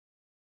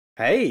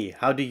Hey,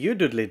 how do you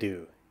doodly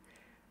do?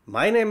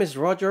 My name is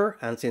Roger,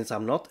 and since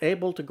I'm not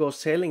able to go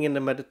sailing in the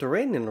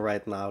Mediterranean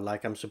right now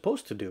like I'm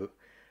supposed to do,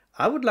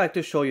 I would like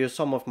to show you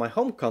some of my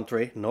home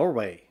country,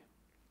 Norway.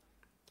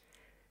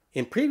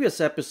 In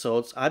previous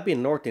episodes I've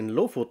been north in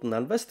Lofoten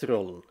and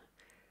Vesterålen.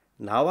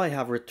 Now I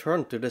have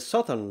returned to the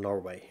southern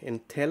Norway, in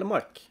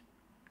Telemark.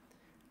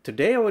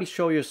 Today I will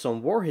show you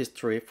some war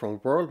history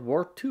from World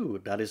War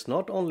II that is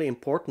not only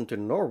important to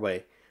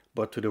Norway,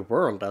 but to the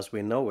world as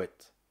we know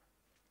it.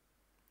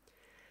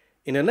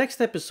 In the next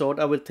episode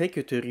I will take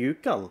you to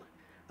Rjukan,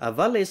 a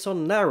valley so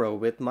narrow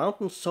with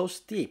mountains so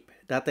steep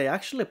that they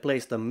actually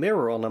placed a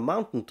mirror on a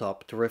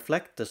mountaintop to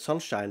reflect the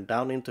sunshine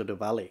down into the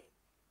valley.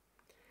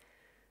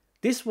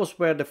 This was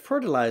where the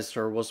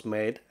fertilizer was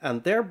made,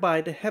 and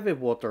thereby the heavy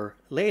water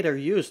later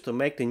used to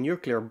make the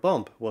nuclear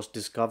bomb was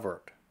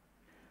discovered.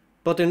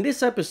 But in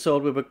this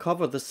episode we will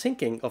cover the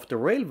sinking of the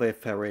railway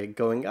ferry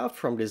going out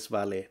from this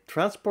valley,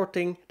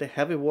 transporting the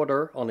heavy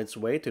water on its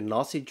way to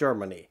Nazi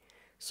Germany.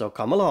 So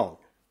come along!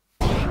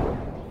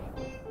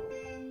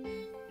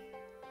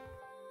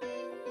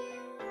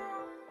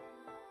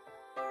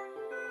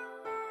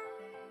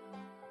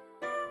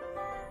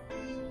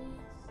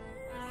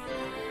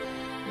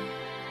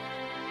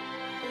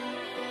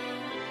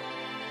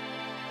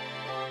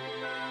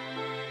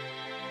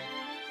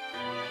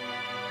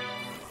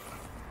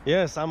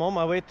 Yes, I'm on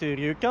my way to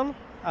Rjukan,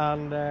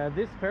 and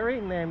this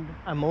ferry named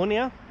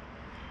Ammonia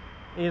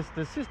is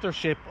the sister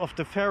ship of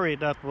the ferry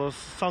that was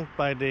sunk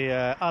by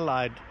the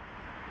Allied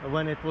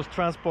when it was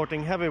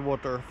transporting heavy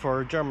water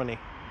for Germany.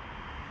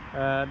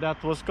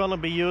 That was gonna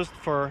be used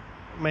for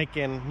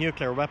making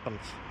nuclear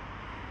weapons.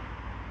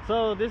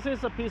 So this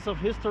is a piece of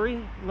history.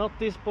 Not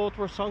this boat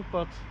was sunk,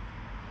 but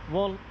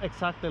one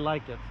exactly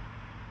like it.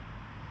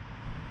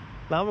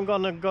 Now I'm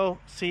gonna go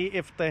see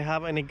if they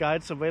have any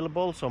guides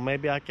available, so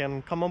maybe I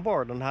can come on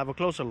board and have a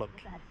closer look.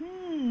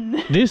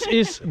 This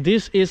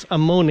is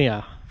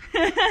Ammonia,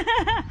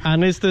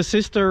 and it's the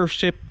sister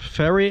ship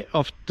ferry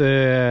of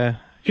the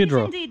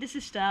Hydro. It's indeed the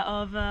sister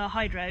of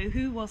Hydro,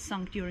 who was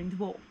sunk during the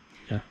war.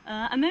 Yeah.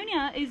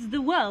 Ammonia is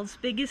the world's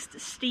biggest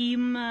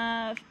steam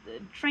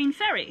train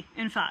ferry,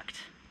 in fact.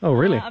 Oh,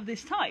 really? Of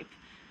this type.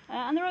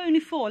 And there are only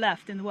 4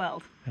 left in the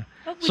world. Yeah.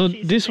 So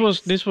this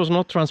was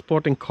not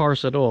transporting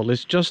cars at all.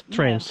 It's just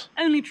trains.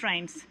 No, only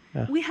trains.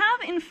 Yeah. We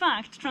have in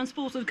fact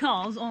transported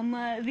cars on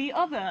the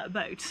other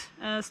boat,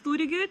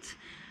 Storegut,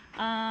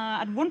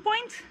 at one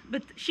point,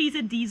 but she's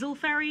a diesel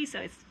ferry, so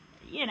it's,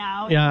 you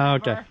know. Yeah.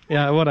 Whatever. Okay.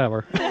 Yeah.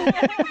 Whatever.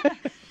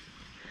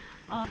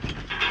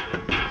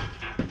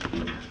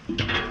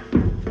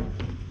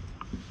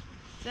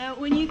 So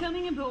when you're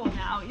coming aboard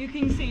now, you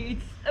can see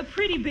it's a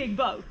pretty big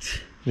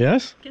boat.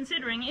 Yes.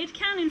 Considering it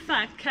can in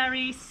fact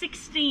carry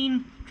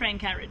 16 train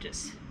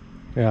carriages.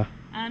 Yeah.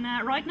 And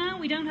right now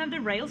we don't have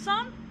the rails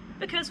on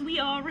because we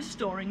are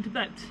restoring the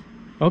boat.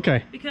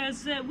 Okay.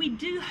 Because we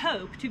do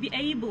hope to be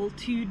able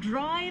to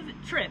drive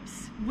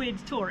trips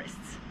with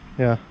tourists.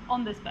 Yeah.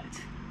 On this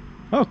boat.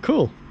 Oh,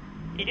 cool.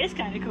 It is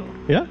kind of cool.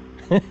 Yeah.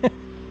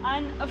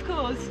 And of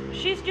course,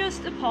 she's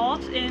just a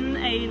part in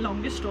a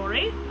longer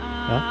story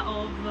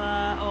of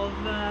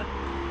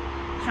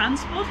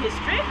transport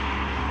history.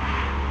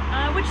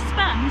 Which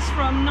spans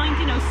from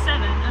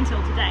 1907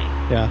 until today.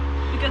 Yeah.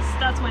 Because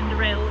that's when the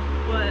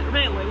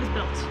railway was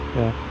built.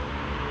 Yeah.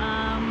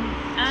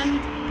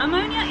 And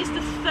Ammonia is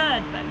the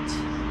 3rd boat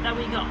that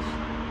we got.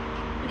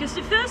 Because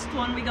the first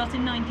one we got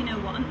in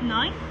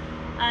 1909,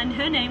 and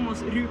her name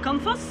was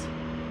Rjukan.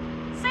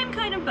 Same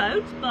kind of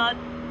boat, but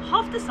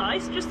half the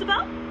size, just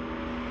about.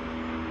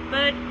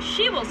 But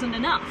she wasn't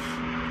enough.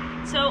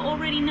 So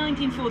already in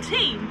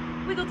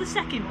 1914 we got the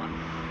second one.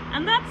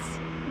 And that's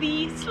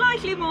the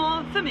slightly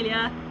more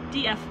familiar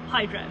DF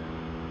Hydro.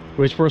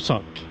 Which were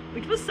sunk.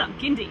 Which was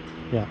sunk, indeed.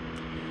 Yeah.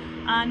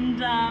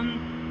 And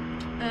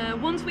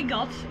once we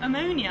got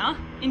Ammonia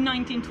in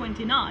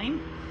 1929,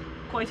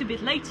 quite a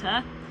bit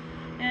later,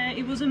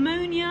 it was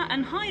Ammonia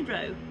and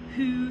Hydro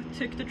who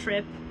took the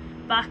trip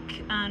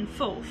back and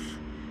forth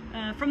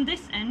from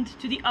this end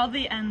to the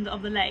other end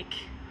of the lake.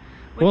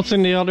 What's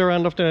in the other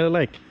end of the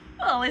lake?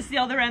 Well, it's the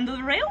other end of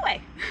the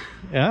railway.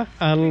 Yeah,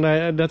 and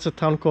that's a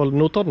town called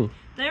Notodden.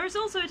 There is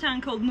also a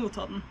town called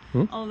Notodden,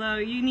 although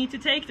you need to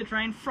take the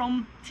train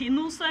from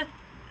Tinnoset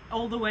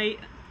all the way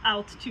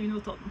out to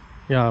Notodden.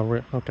 Yeah,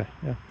 okay,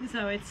 yeah.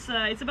 So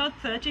it's about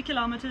 30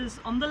 kilometers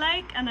on the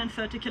lake and then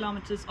 30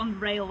 kilometers on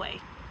railway.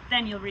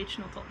 Then you'll reach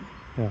Notodden.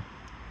 Yeah.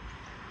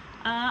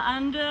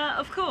 And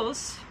of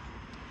course,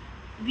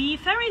 the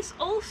ferries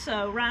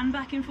also ran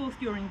back and forth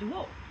during the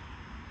war.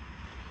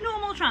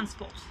 Normal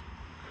transport.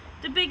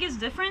 The biggest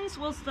difference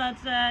was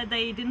that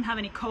they didn't have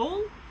any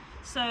coal,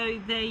 so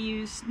they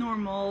used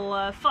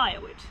normal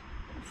firewood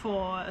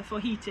for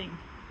heating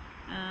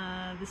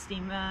the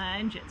steam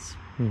engines.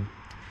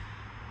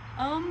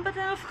 But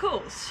then of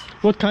course...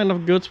 What kind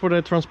of goods were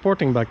they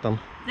transporting back then?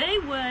 They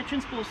were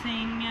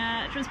transporting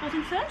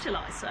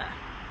fertilizer,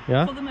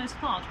 for the most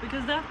part,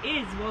 because that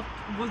is what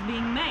was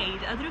being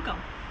made at Rjukan.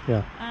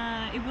 Yeah.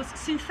 It was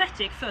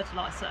synthetic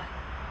fertilizer.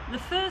 The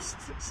first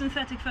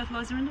synthetic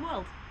fertilizer in the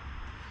world.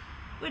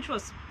 which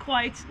was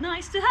quite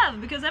nice to have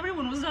because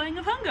everyone was dying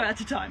of hunger at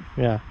the time.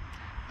 Yeah.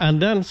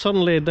 And then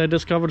suddenly they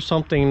discovered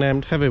something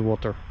named heavy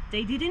water.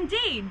 They did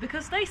indeed,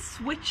 because they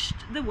switched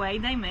the way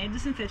they made the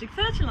synthetic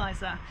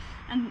fertilizer.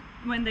 And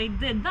when they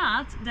did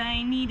that,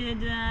 they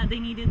needed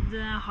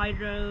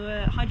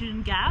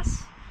hydrogen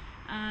gas.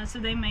 So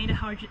they made a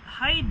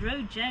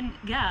hydrogen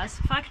gas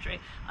factory.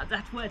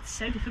 That word's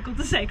so difficult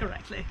to say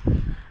correctly.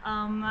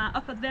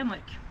 Up at WWII.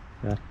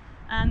 Yeah.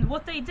 And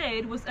what they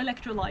did was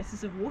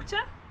electrolysis of water,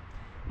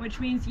 which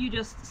means you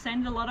just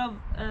send a lot of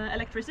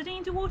electricity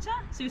into water,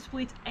 so you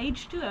split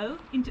H2O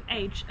into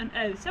H and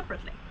O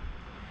separately.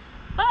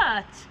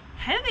 But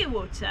heavy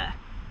water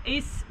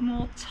is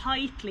more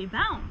tightly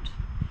bound,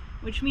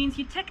 which means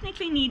you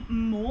technically need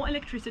more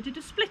electricity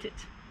to split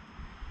it.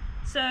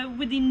 So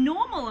with the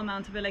normal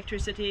amount of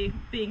electricity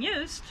being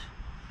used,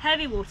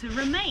 heavy water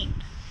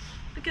remained,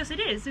 because it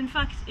is in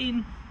fact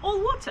in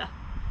all water,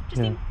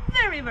 just in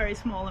very, very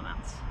small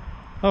amounts.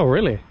 Oh,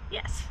 really?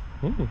 Yes.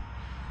 Mm.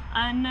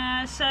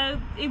 And so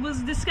it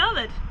was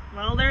discovered,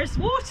 well, there's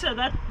water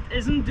that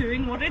isn't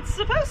doing what it's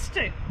supposed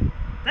to.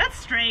 That's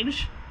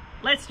strange.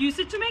 Let's use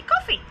it to make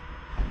coffee.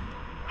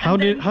 How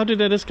did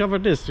they discover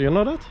this? Do you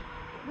know that?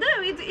 No,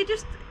 it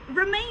just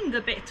remained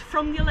a bit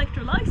from the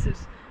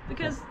electrolysis,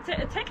 because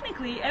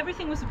technically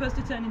everything was supposed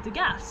to turn into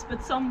gas,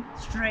 but some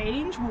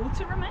strange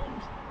water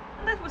remained,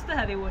 and that was the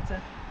heavy water.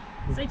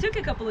 So it took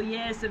a couple of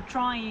years of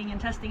trying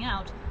and testing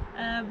out,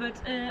 but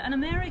an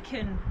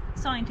American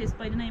scientist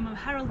by the name of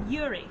Harold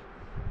Urey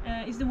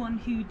is the one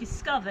who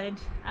discovered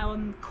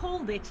and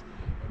called it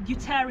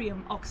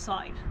deuterium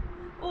oxide,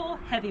 or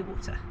heavy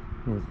water.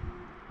 Mm.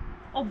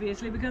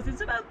 Obviously, because it's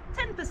about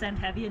 10%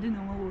 heavier than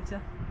normal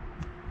water.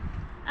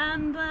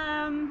 And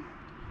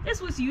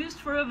this was used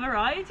for a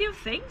variety of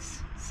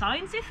things,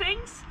 sciencey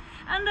things,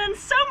 and then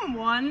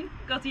someone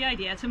got the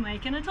idea to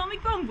make an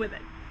atomic bomb with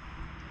it,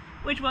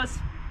 which was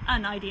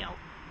unideal,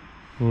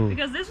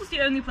 because this was the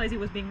only place it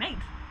was being made.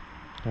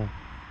 Yeah.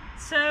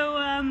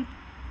 So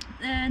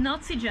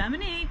Nazi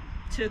Germany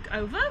took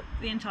over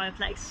the entire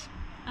place,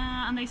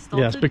 and they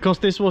started... Yes, because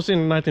this was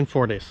in the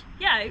 1940s.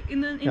 Yeah,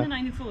 in the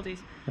 1940s.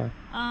 Yeah.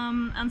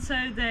 And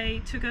so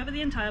they took over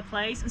the entire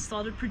place and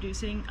started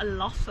producing a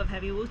lot of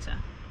heavy water.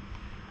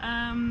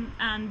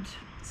 And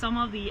some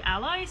of the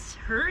Allies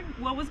heard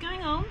what was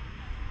going on,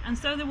 and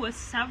so there were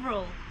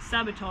several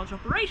sabotage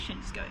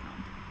operations going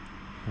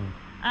on.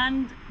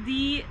 And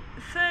the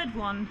third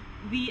one,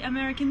 the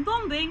American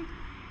bombing,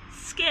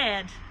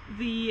 scared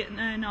the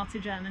Nazi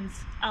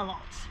Germans a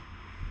lot.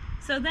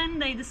 So then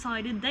they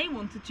decided they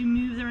wanted to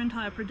move their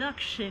entire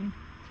production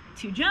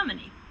to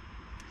Germany.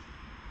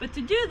 But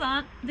to do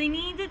that, they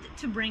needed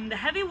to bring the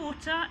heavy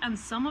water and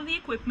some of the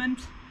equipment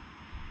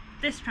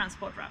this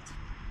transport route,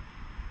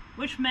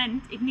 which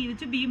meant it needed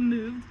to be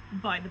moved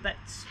by the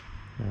boats.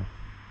 Yeah.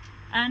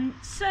 And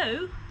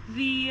so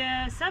the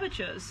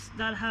saboteurs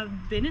that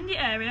have been in the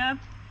area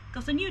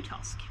got a new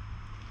task.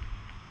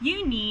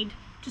 You need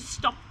to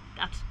stop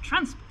that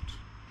transport.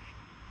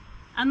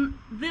 And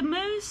the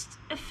most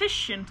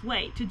efficient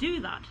way to do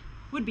that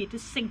would be to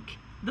sink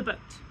the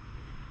boat,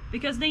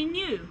 because they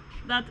knew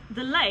that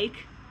the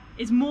lake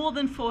is more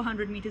than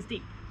 400 meters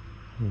deep.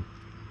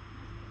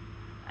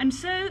 And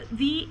so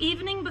the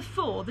evening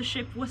before the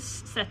ship was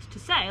set to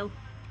sail,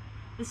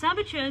 the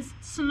saboteurs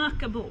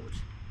snuck aboard.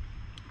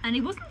 And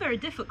it wasn't very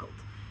difficult,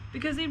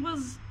 because it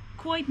was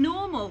quite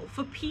normal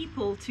for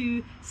people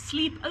to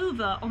sleep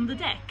over on the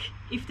deck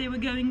if they were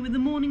going with the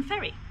morning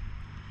ferry.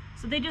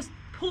 So they just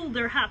pulled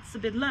their hats a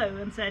bit low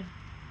and said,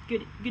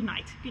 good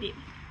night, good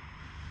evening.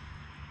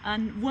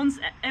 And once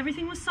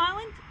everything was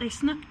silent, they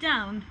snuck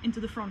down into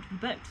the front of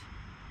the boat.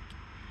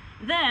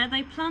 There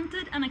they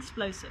planted an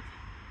explosive,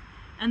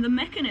 and the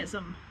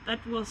mechanism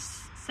that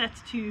was set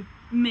to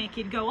make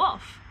it go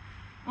off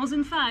was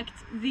in fact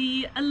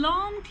the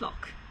alarm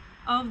clock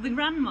of the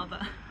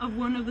grandmother of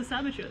one of the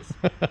saboteurs.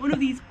 One of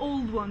these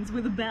old ones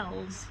with the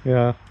bells.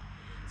 Yeah.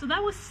 So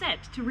that was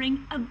set to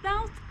ring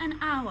about an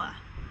hour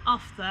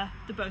after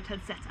the boat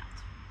had set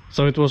out.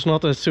 So it was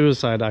not a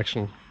suicide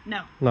action?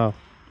 No. No.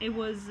 It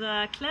was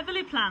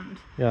cleverly planned.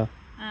 Yeah.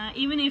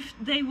 Even if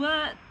they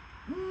were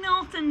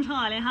not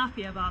entirely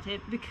happy about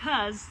it,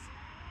 because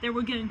there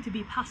were going to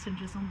be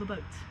passengers on the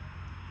boat.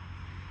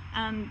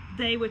 And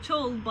they were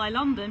told by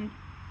London,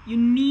 you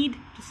need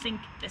to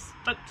sink this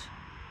boat.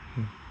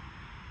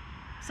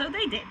 So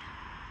they did.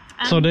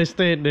 And so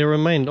they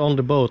remained on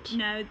the boat?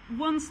 No,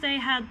 once they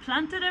had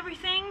planted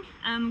everything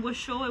and were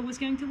sure it was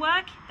going to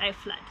work, they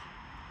fled.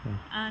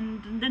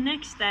 And the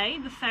next day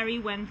the ferry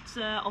went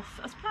off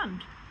as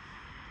planned,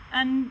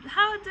 and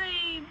had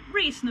a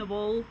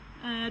reasonable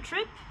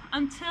trip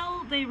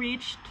until they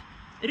reached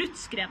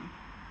Rjukan,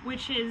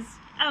 which is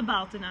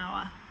about an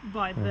hour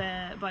by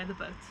the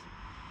boat.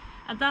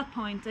 At that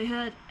point they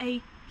heard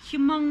a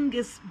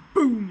humongous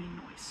booming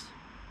noise,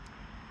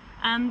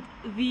 and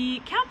the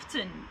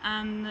captain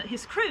and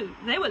his crew,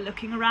 they were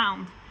looking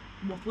around.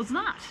 What was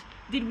that?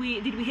 Did we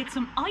hit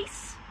some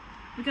ice?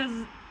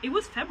 Because it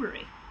was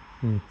February,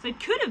 so it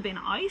could have been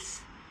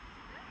ice,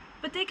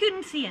 but they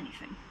couldn't see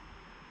anything.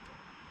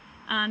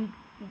 And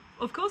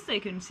of course they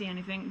couldn't see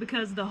anything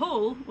because the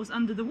hole was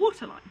under the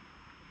waterline.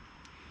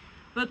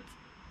 But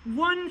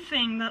one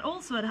thing that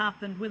also had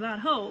happened with that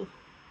hole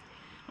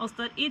was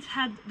that it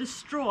had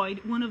destroyed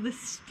one of the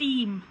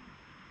steam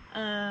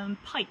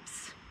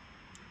pipes.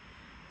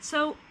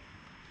 So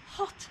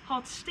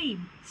hot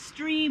steam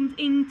streamed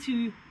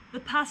into the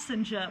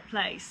passenger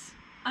place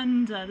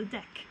under the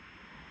deck.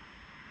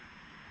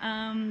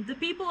 The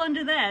people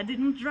under there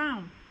didn't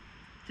drown,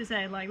 to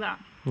say it like that.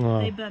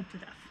 Wow. They burnt to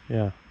death.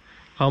 Yeah.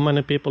 How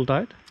many people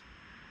died?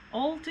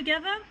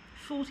 Altogether,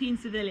 14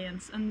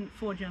 civilians and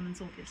 4 German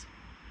soldiers.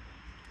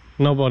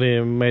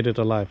 Nobody made it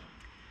alive?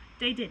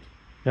 They did.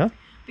 Yeah?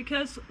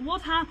 Because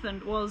what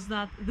happened was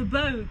that the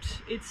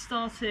boat, it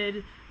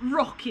started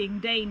rocking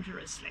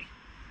dangerously.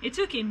 It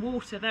took in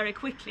water very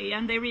quickly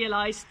and they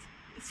realized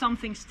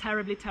something's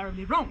terribly,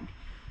 terribly wrong.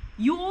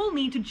 You all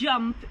need to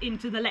jump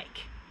into the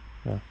lake.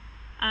 Yeah.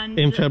 And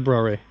in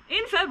February?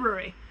 In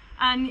February.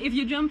 And if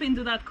you jump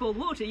into that cold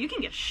water, you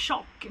can get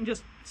shock and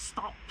just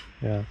stop.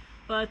 Yeah.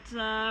 But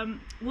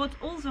what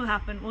also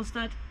happened was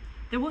that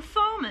there were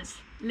farmers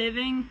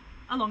living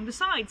along the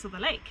sides of the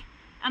lake.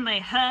 And they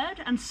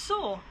heard and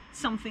saw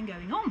something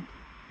going on.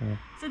 Yeah.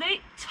 So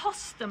they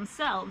tossed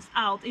themselves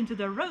out into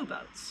their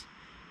rowboats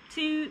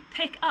to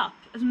pick up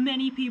as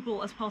many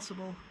people as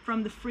possible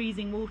from the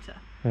freezing water.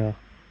 Yeah.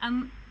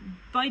 And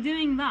by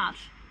doing that,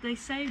 they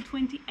saved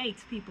 28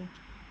 people.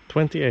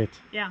 28?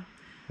 Yeah.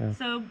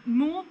 So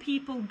more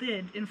people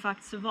did in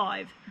fact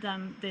survive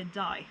than did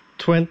die.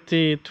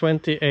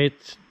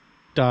 28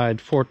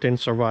 died, 14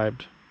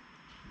 survived.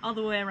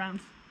 Other way around.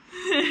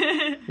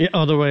 Yeah,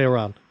 other way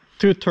around.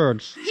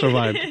 2/3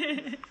 survived.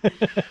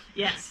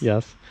 Yes.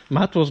 Yes.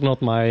 Math was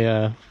not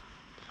my...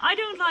 I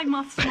don't like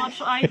maths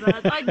much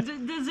either.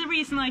 There's a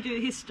reason I do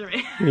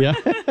history. Yeah.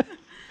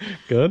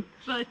 Good.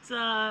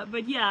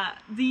 But yeah,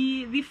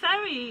 the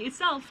ferry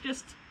itself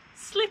just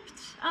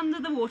slipped under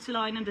the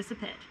waterline and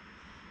disappeared.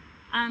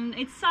 And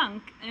it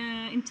sank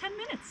in 10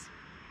 minutes,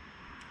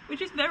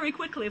 which is very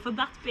quickly for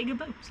that big a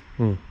boat.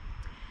 Hmm.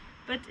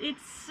 But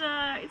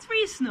it's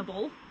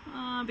reasonable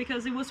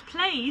because it was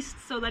placed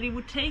so that it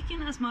would take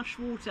in as much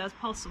water as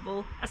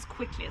possible, as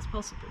quickly as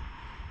possible.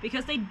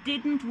 Because they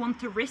didn't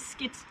want to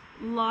risk it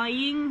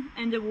lying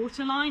in the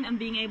waterline and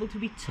being able to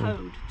be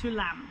towed to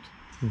land.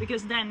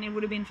 Because then it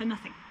would have been for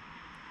nothing.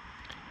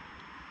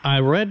 I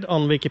read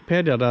on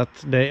Wikipedia that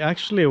they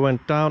actually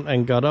went down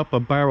and got up a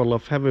barrel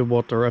of heavy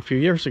water a few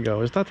years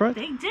ago. Is that right?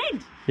 They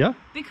did. Yeah.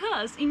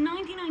 Because in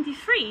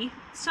 1993,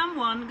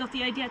 someone got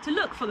the idea to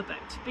look for the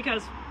boat.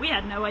 Because we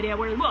had no idea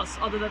where it was,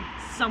 other than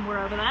somewhere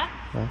over there.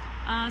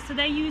 Yeah. So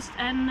they used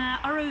an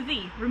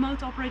ROV,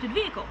 remote operated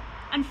vehicle,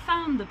 and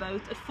found the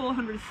boat at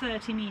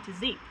 430 meters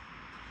deep.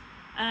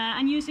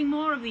 And using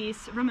more of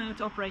these remote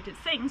operated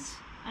things,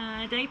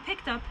 they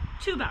picked up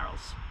 2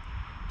 barrels.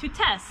 To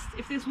test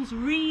if this was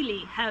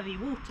really heavy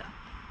water.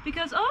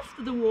 Because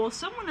after the war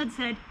someone had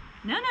said,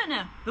 no,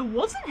 there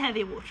wasn't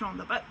heavy water on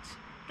the boat.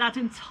 That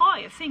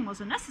entire thing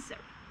was unnecessary.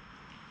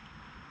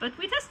 But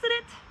we tested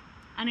it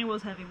and it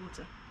was heavy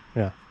water.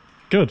 Yeah.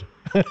 Good.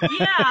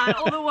 Yeah,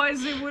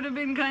 otherwise it would have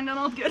been kind of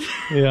not good.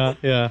 Yeah,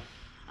 yeah.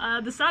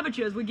 The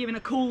saboteurs were given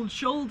a cold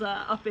shoulder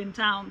up in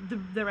town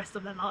the rest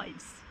of their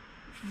lives.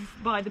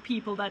 By the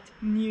people that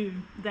knew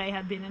they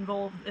had been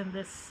involved in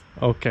this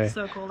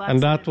so-called accident.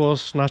 And that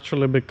was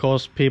naturally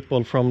because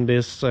people from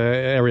this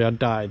area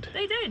died.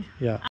 They did.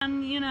 Yeah.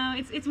 And you know,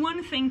 it's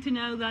one thing to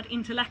know that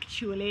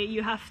intellectually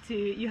you have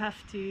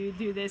to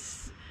do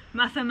this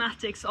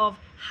mathematics of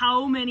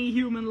how many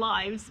human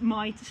lives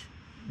might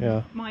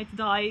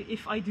die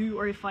if I do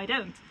or if I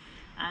don't.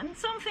 And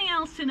something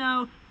else to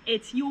know,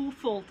 it's your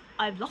fault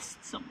I've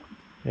lost someone.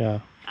 Yeah.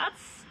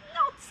 That's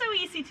not so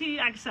easy to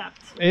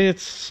accept.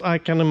 I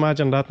can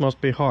imagine that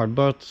must be hard,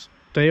 but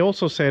they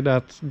also say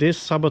that this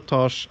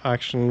sabotage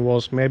action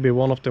was maybe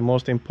one of the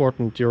most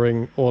important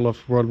during all of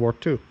World War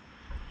II.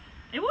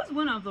 It was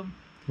one of them.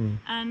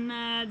 And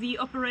the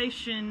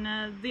operation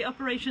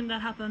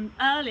that happened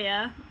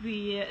earlier,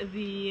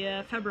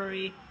 the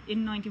February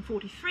in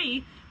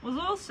 1943, was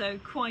also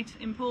quite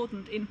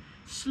important in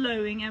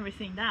slowing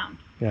everything down.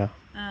 Yeah.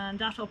 And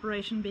that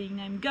operation being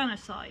named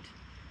Gunnerside.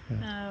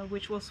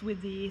 Which was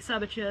with the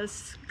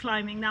saboteurs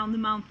climbing down the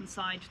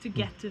mountainside to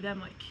get to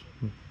Denmark.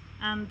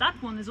 And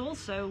that one is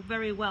also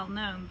very well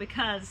known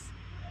because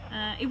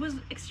it was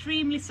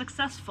extremely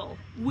successful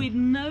with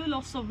no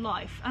loss of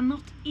life and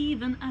not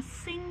even a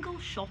single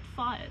shot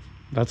fired.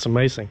 That's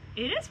amazing.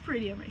 It is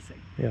pretty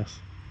amazing. Yes.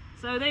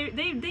 So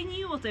they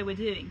knew what they were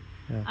doing.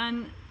 Yeah.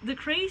 And the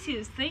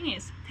craziest thing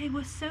is they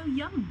were so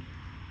young.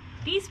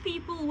 These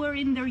people were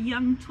in their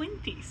young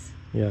 20s.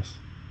 Yes.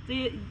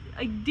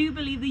 I do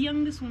believe the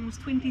youngest one was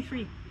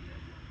 23.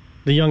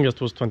 The youngest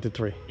was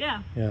 23?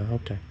 Yeah. Yeah,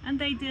 okay. And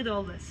they did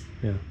all this.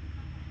 Yeah.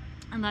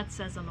 And that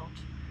says a lot.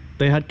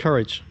 They had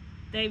courage.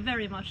 They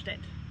very much did.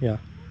 Yeah.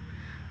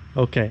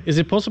 Okay. Is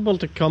it possible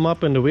to come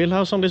up in the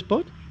wheelhouse on this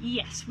boat?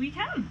 Yes, we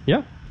can.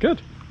 Yeah,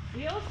 good.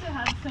 We also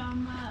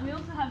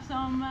have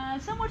some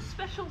somewhat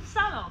special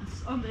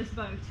salons on this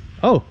boat.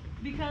 Oh,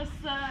 because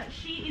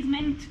she is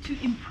meant to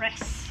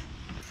impress.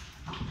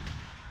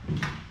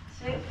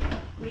 So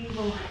we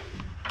will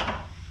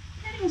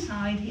head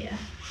inside here.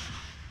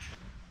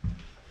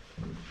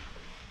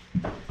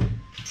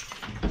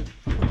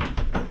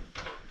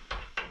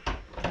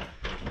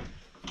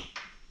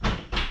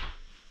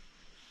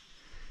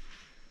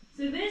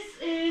 So this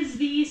is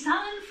the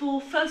salon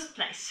for first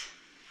place,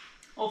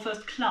 or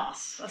first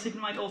class, as it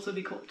might also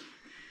be called.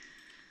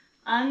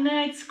 And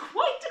it's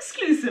quite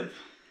exclusive,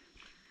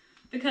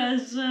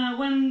 because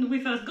when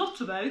we first got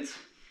to boat,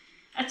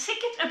 a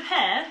ticket a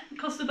pair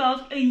cost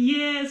about a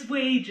year's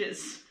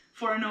wages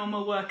for a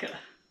normal worker.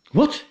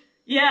 What?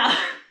 Yeah,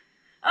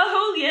 a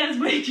whole year's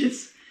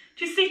wages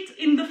to sit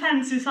in the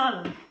fancy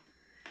salon.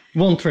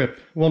 One trip,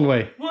 one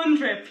way. One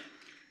trip.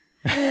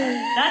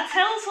 That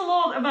tells a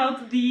lot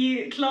about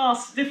the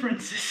class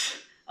differences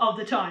of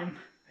the time.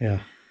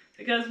 Yeah.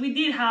 Because we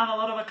did have a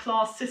lot of a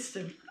class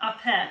system up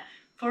here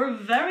for a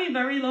very,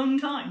 very long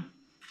time.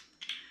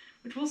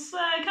 Which was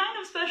kind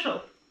of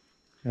special.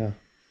 Yeah.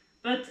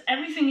 But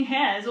everything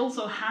here is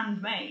also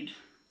handmade.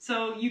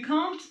 So you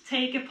can't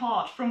take a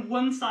part from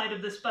one side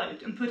of this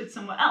boat and put it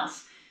somewhere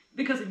else,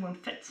 because it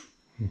won't fit.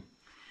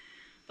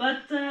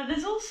 But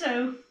there's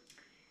also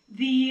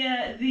the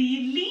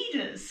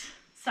leader's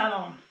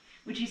salon,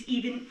 which is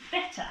even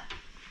better.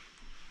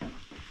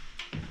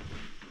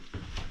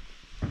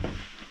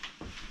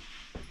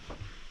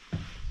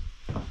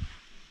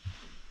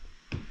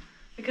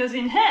 Because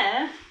in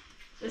here,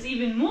 there's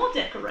even more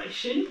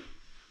decoration,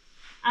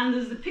 and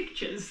there's the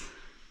pictures.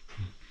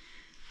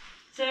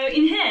 So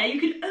in here, you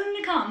could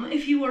only come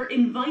if you were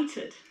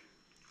invited.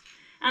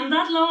 And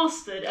that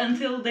lasted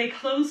until they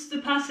closed the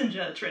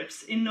passenger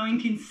trips in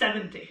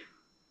 1970.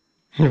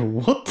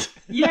 What?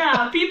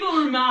 Yeah, people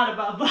were mad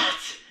about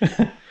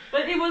that.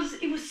 But it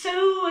was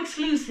so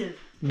exclusive.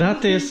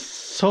 That is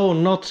so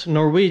not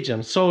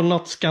Norwegian, so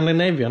not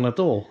Scandinavian at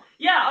all.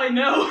 Yeah, I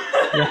know.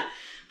 Yeah.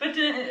 But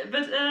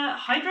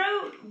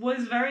Hydro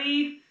was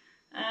very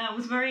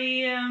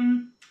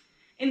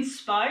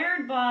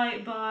inspired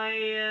by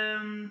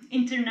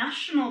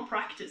international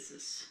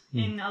practices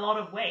in a lot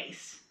of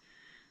ways.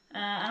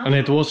 And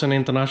it was an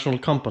international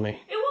company.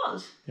 It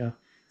was. Yeah.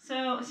 So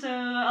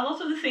a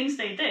lot of the things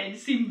they did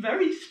seem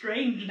very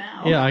strange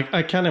now. Yeah,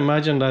 I can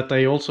imagine that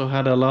they also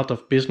had a lot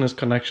of business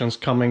connections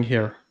coming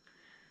here.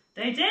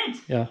 They did.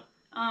 Yeah.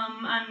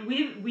 And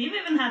we've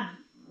even had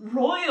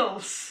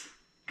royals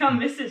come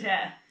visit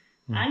here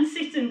and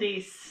sit in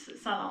these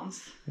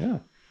salons. Yeah.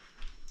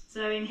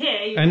 So in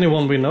here,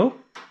 anyone we know?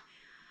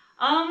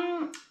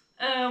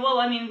 Well,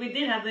 I mean, we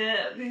did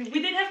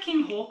have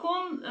King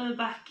Haakon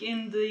back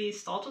in the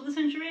start of the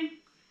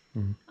century,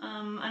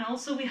 and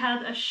also we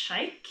had a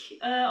sheikh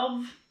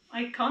of,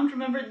 I can't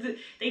remember,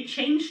 they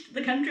changed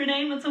the country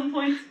name at some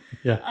point.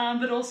 Yeah.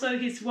 But also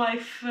his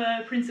wife,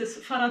 Princess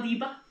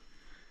Faradiba.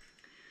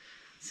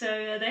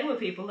 So they were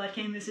people that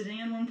came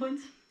visiting at one point.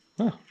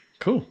 Oh,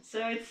 cool. So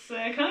it's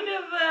kind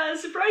of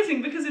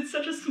surprising, because it's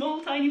such a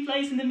small, tiny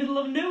place in the middle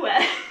of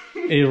nowhere.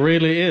 It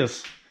really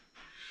is.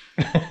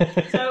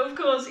 So of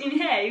course in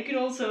here you could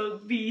also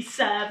be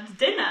served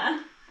dinner,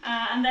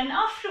 and then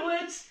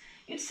afterwards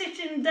you'd sit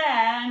in there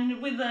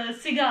and with a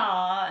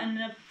cigar and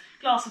a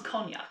glass of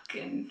cognac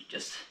and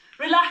just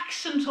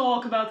relax and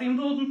talk about the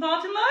important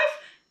part in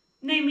life,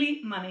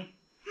 namely money.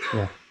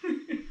 Yeah.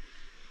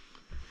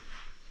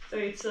 So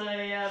it's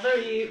a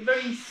very,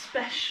 very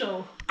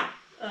special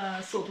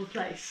sort of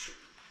place.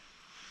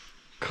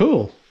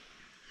 Cool.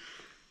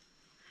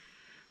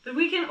 But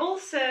we can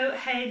also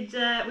head.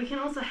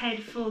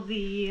 For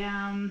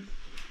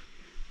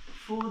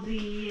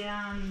the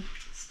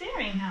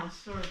steering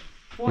house, or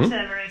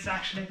whatever it's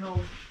actually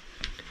called.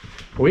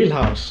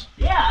 Wheelhouse.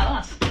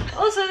 Yeah, that.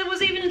 Also, there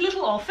was even a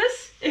little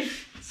office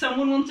if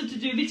someone wanted to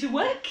do a bit of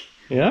work.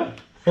 Yeah.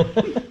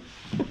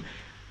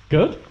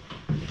 Good.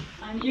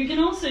 And you can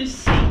also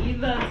see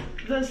that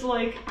there's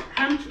like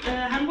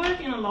handwork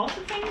in a lot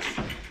of things,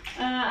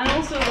 and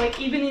also like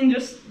even in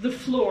just the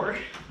floor.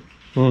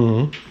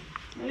 Mm-hmm.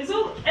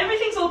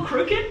 Everything's all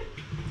crooked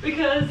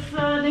because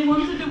they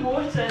wanted the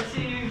water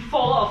to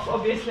fall off,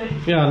 obviously.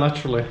 Yeah,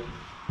 naturally.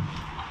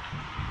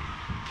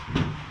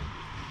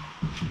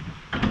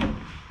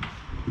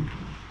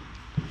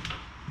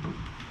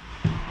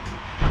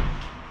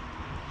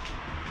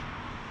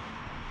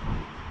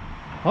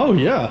 Oh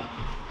yeah.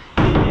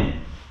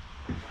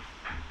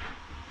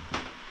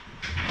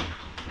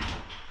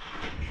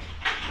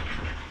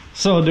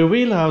 So the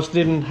wheelhouse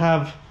didn't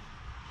have.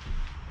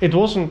 It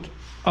wasn't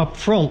up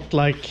front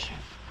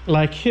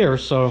like here,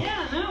 so.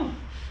 Yeah, no.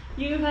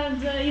 You had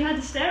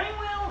the steering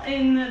wheel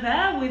in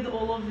there with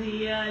all of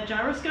the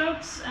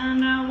gyroscopes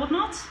and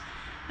whatnot,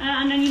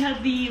 and then you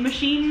had the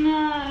machine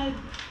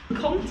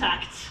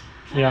contact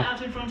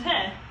out in front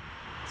here.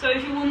 So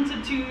if you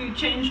wanted to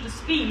change the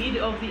speed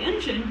of the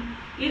engine,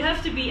 you'd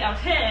have to be out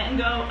here and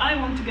go, I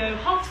want to go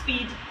half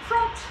speed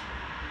front,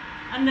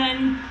 and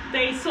then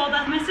they saw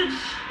that message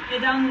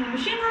down in the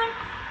machine room,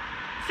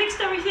 fixed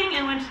everything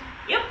and went,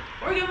 yep,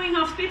 we're going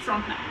half speed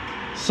front now.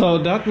 So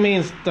that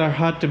means there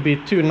had to be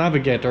 2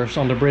 navigators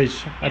on the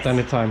bridge at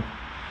any time.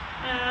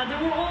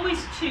 There were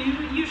always 2,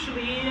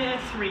 usually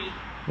 3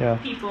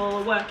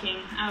 people working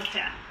out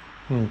here.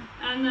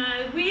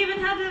 And we even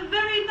had a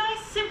very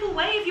nice, simple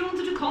way if you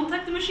wanted to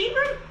contact the machine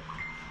room.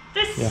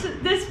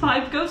 This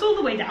pipe goes all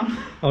the way down.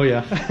 Oh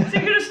yeah. So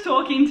you can just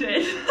talk into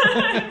it.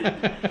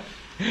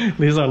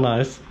 These are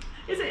nice.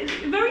 It's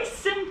a very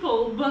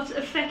simple but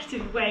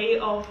effective way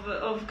of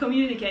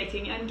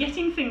communicating and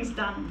getting things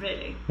done,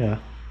 really. Yeah.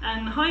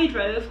 And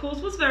hydro, of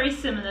course, was very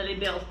similarly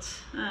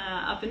built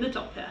up in the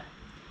top here.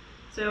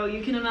 So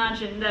you can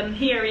imagine them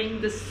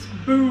hearing this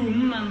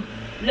boom and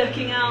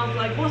looking out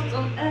like, what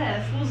on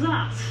earth was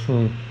that?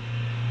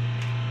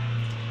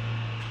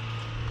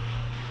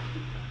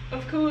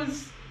 Of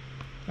course.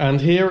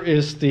 And here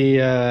is the,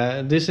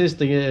 this is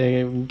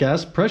the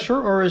gas pressure,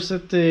 or is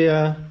it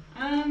the...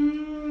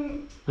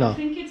 No. I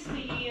think it's the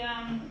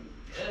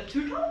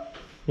total?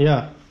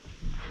 Yeah.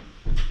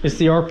 It's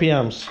the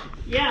RPMs.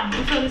 Yeah,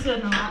 I'm fairly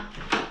certain on that.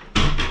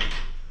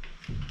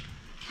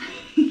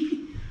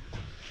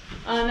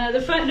 And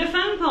the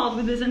fun part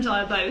with this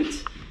entire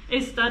boat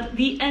is that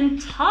the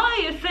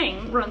entire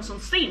thing runs on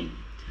steam.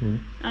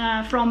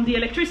 From the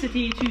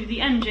electricity to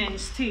the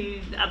engines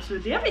to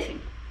absolutely everything.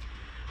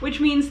 Which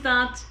means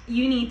that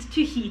you need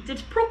to heat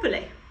it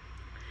properly.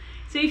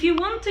 So if you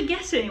want to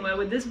get anywhere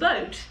with this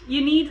boat,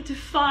 you need to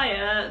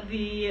fire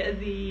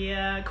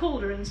the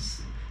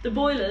cauldrons, the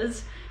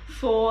boilers,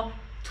 for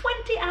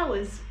 20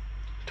 hours.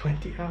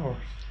 20 hours?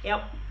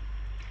 Yep.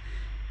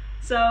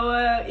 So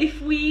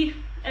if we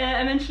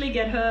eventually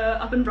get her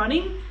up and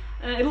running,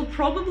 it'll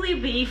probably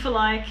be for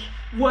like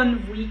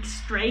 1 week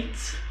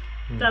straight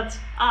that,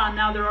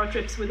 now there are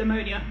trips with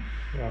ammonia.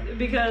 Yeah.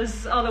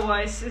 Because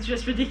otherwise it's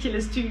just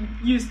ridiculous to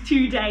use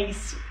 2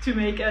 days to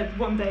make a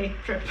 1 day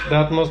trip.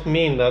 That must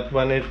mean that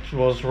when it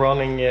was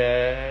running,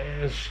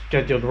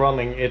 scheduled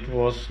running, it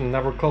was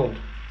never cold.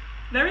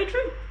 Very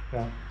true.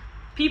 Yeah.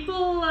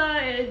 People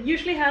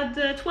usually had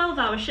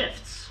 12-hour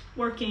shifts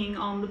working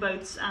on the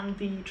boats and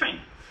the train.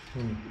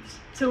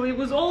 So it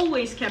was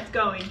always kept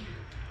going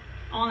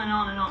on and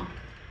on and on.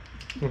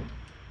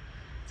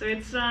 So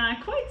it's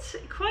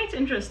quite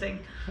interesting,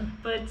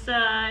 but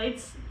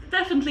it's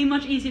definitely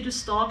much easier to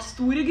start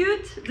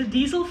Storegud, the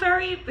diesel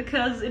ferry,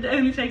 because it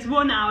only takes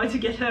 1 hour to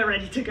get her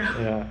ready to go.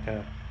 Yeah,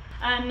 yeah.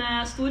 And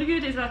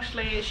Storegud is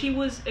actually, she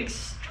was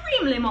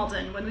extremely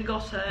modern when we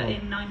got her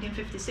in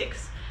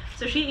 1956.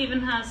 So she even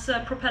has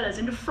propellers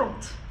in the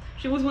front.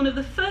 She was one of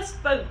the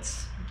first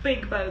boats,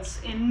 big boats,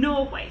 in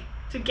Norway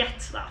to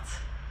get that.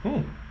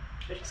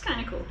 Which is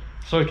kind of cool.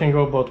 So it can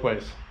go both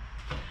ways?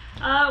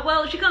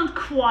 Well, she can't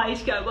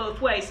quite go both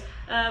ways,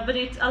 but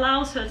it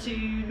allows her to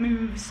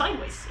move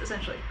sideways,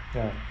 essentially.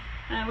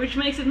 Yeah. Which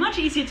makes it much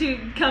easier to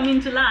come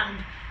into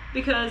land,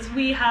 because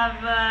we have,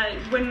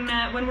 when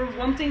we're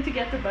wanting to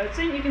get the boats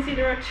in, you can see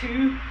there are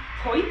 2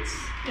 points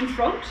in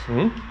front,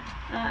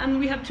 and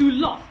we have 2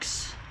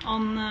 locks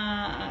on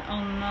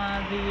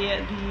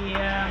the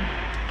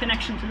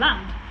connection to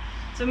land.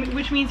 So,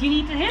 which means you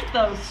need to hit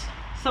those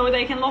so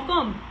they can lock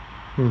on.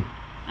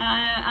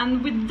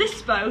 And with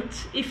this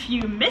boat, if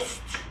you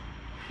missed,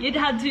 you'd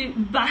had to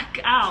back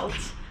out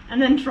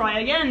and then try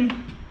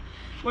again.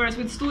 Whereas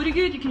with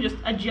Storegud, you can just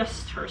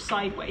adjust her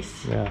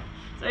sideways. Yeah.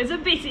 So it's a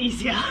bit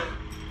easier.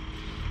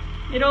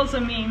 It also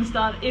means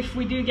that if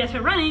we do get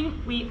her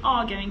running, we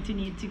are going to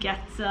need to get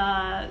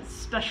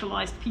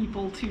specialized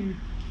people to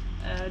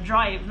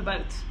drive the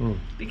boat.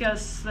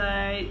 Because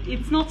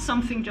it's not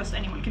something just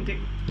anyone can do.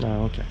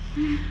 Oh, okay.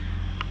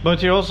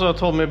 But you also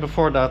told me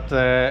before that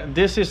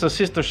this is a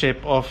sister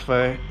ship of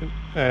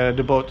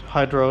the boat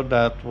Hydro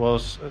that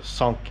was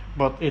sunk,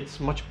 but it's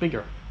much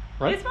bigger,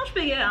 right? It's much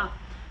bigger, yeah.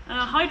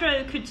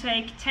 Hydro could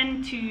take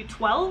 10 to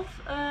 12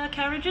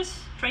 carriages,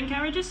 train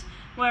carriages,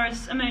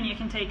 whereas ammonia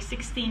can take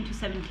 16 to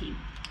 17.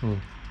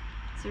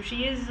 So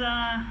she is,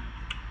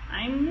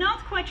 I'm not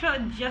quite sure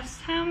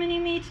just how many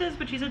meters,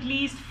 but she's at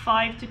least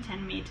 5 to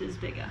 10 meters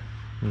bigger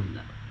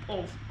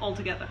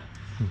altogether.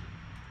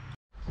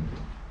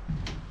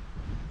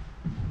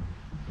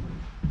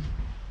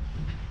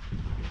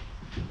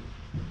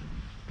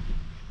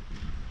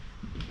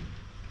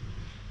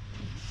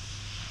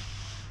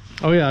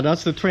 Oh yeah,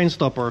 that's the train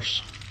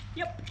stoppers.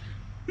 Yep.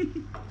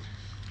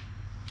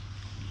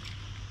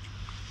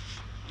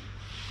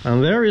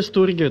 And there is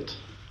Storegud.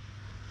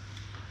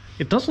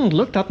 It doesn't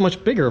look that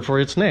much bigger for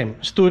its name.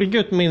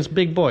 Storegud means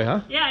big boy,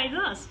 huh? Yeah, it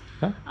does.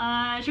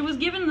 Huh? She was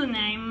given the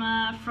name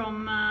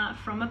from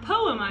a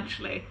poem,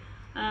 actually,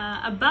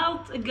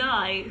 about a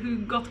guy who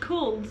got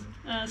called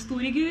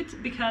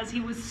Storegud because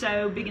he was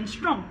so big and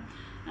strong.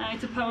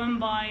 It's a poem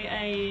by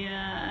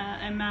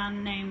a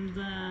man named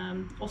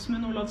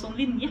Åsmund Olavsson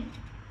Vinje.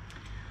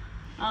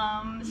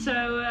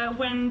 So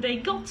when they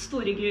got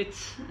Storegud,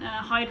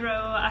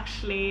 Hydro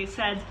actually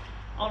said,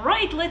 "All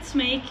right, let's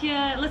make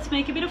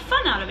a bit of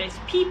fun out of it.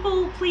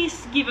 People,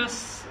 please give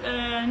us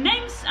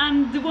names,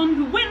 and the one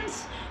who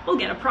wins will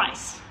get a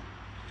prize."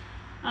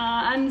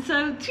 And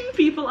so 2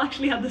 people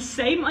actually had the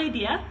same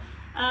idea,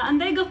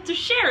 And they got to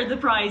share the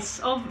price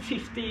of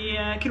 50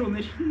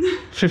 kroner.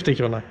 50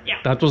 kroner? Yeah.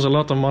 That was a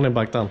lot of money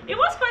back then. It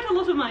was quite a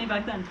lot of money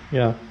back then.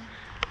 Yeah.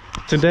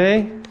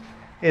 Today,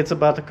 it's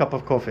about a cup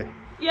of coffee.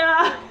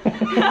 Yeah.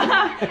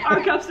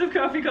 Our cups of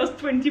coffee cost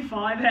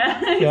 25 here.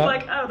 It's Yeah.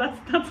 like, oh,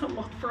 that's a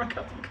lot for a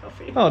cup of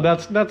coffee. Oh,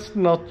 that's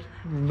not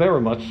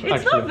very much. It's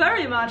actually. not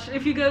very much.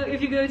 If you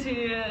go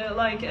to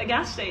like a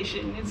gas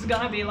station, it's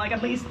gonna be like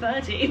at least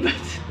 30.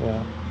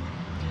 Yeah.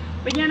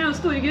 But yeah, no,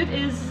 Storgud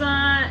is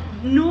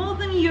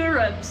Northern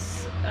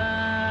Europe's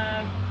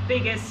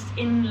biggest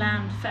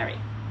inland ferry.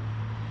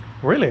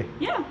 Really?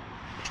 Yeah.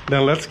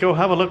 Then let's go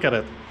have a look at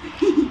it.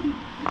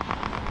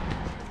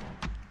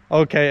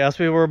 Okay, as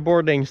we were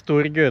boarding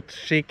Storgud,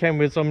 she came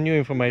with some new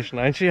information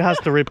and she has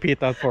to repeat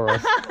that for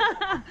us.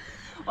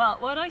 Well,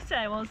 what I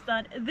said was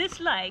that this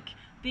lake,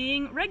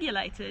 being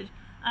regulated,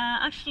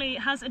 actually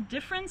has a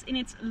difference in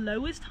its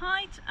lowest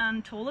height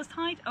and tallest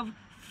height of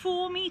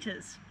 4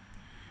 meters.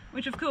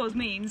 Which of course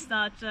means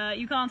that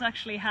you can't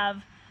actually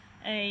have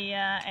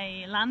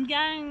a land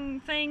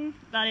gang thing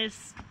that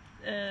is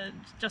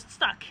just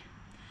stuck.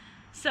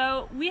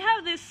 So we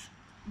have this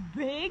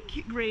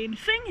big green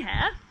thing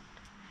here,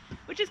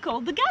 which is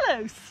called the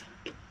gallows.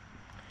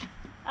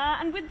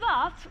 And with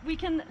that we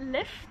can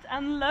lift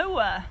and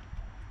lower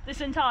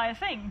this entire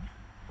thing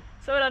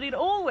so that it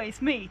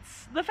always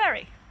meets the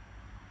ferry.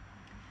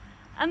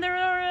 And there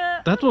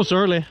are... That was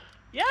early.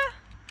 Yeah,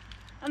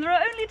 and there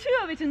are only 2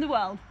 of it in the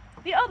world.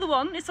 The other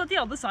one is at the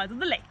other side of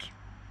the lake.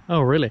 Oh,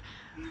 really?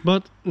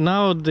 But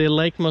now the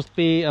lake must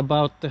be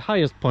about the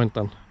highest point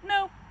then?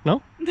 No.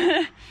 No?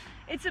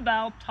 It's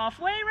about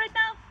halfway right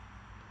now.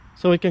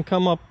 So it can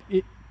come up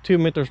 2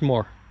 meters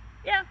more?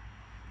 Yeah.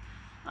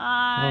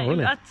 Oh,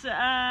 really? At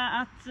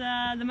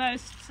the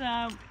most,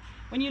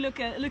 when you look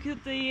at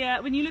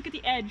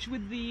the edge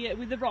with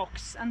the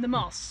rocks and the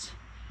moss,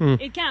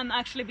 it can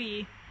actually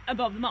be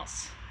above the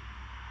moss.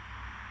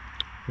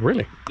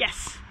 Really?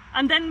 Yes.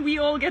 And then we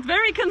all get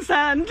very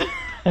concerned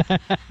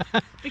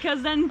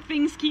because then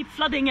things keep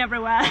flooding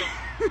everywhere.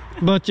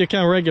 But you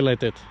can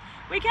regulate it?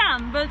 We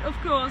can, but of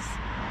course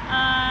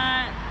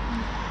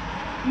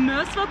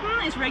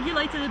Møsvatn is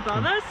regulated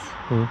above us,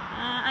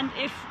 and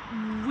if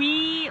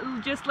we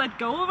just let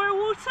go of our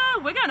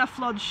water, we're gonna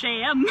flood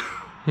Skien,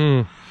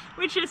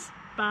 which is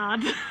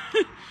bad.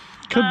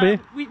 Could be.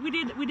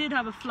 We did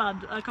have a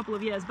flood a couple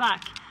of years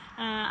back,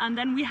 and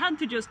then we had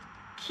to just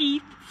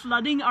keep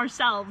flooding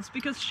ourselves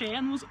because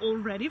Skien was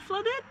already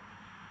flooded,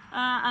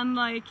 and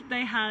like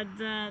they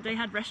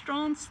had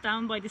restaurants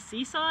down by the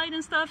seaside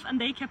and stuff,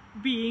 and they kept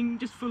being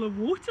just full of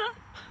water.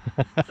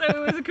 So it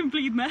was a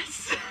complete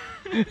mess.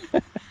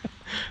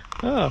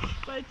 Oh.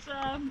 But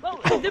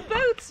well, the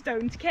boats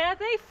don't care,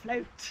 they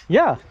float.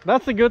 Yeah,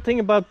 that's the good thing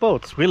about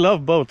boats. We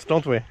love boats,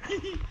 don't we?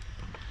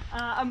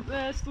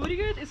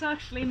 Storgud is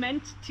actually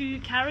meant to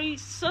carry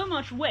so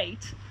much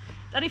weight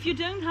that if you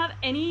don't have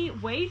any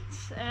weight,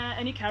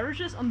 any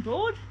carriages on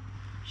board,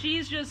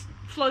 she's just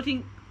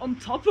floating on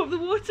top of the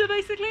water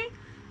basically,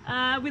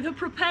 with her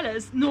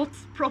propellers not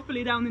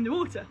properly down in the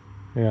water.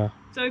 Yeah.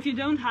 So if you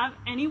don't have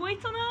any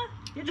weight on her,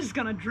 you're just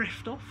gonna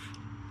drift off.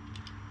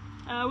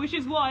 Which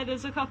is why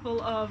there's a couple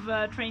of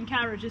train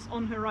carriages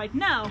on her right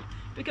now,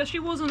 because she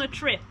was on a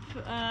trip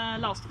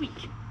last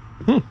week.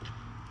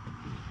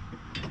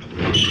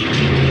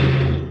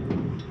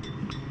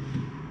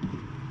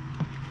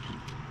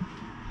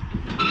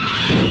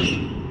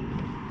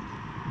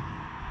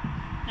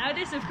 Now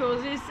this of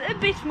course is a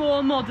bit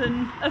more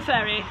modern a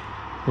ferry,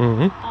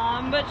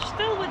 but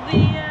still with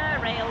the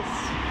rails,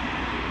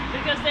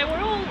 because they were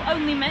all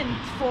only meant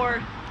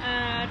for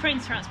train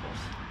transport.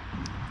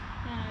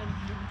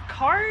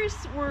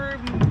 Cars were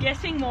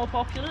getting more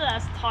popular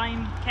as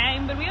time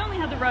came, but we only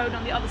had the road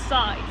on the other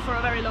side for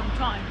a very long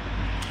time.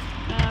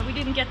 We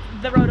didn't get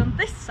the road on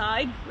this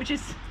side, which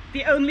is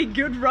the only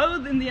good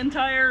road in the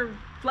entire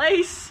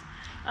place,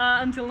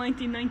 until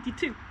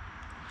 1992.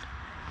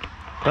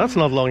 That's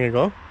not long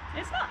ago.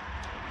 It's not.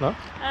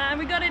 No?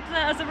 We got it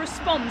as a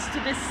response to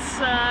this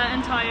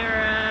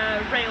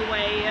entire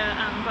railway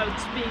and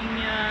boats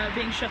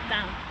being shut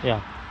down.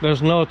 Yeah.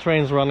 There's no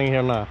trains running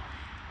here now.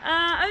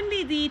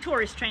 Only the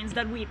tourist trains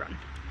that we run.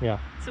 Yeah.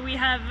 So we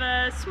have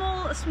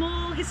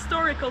small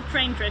historical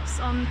train trips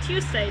on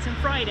Tuesdays and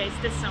Fridays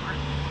this summer.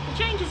 It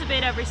changes a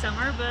bit every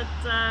summer, but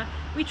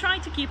we try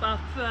to keep up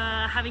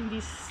having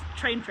these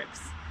train trips.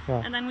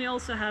 Yeah. And then we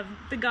also have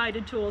the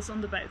guided tours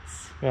on the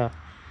boats. Yeah.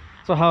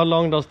 So how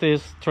long does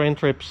these train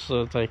trips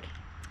take?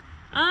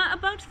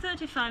 About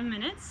 35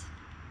 minutes.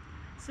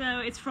 So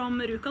it's from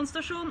Rjukan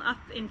station up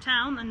in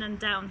town and then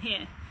down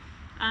here.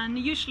 And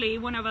usually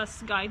one of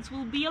us guides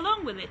will be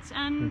along with it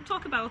and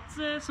talk about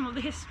some of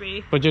the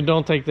history. But you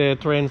don't take the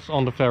trains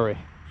on the ferry?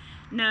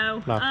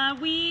 No.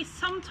 We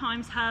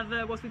sometimes have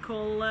what we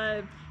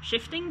call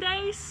shifting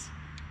days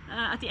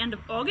at the end of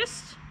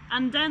August,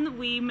 and then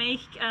we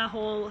make a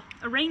whole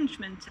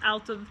arrangement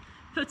out of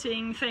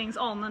putting things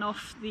on and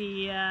off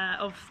the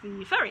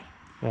ferry.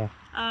 Yeah.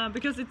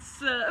 Because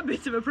it's a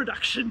bit of a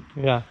production.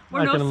 Yeah,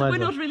 we're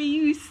not really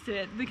used to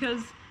it,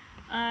 because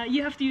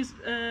you have to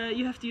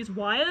use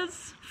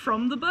wires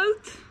from the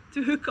boat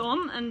to hook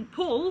on and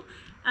pull,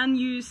 and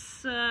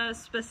use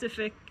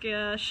specific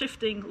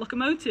shifting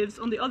locomotives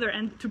on the other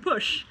end to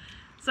push.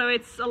 So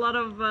it's a lot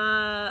of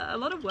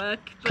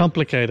work.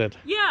 Complicated.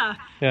 Yeah,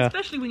 Yeah,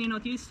 especially when you're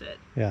not used to it.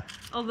 Yeah.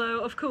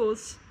 Although, of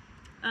course,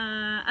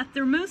 at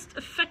their most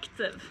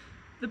effective,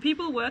 the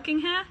people working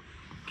here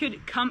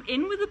could come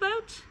in with the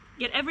boat,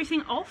 get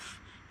everything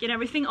off, get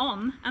everything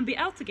on, and be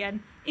out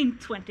again in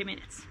 20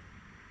 minutes.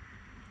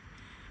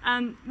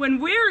 And when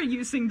we're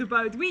using the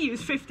boat, we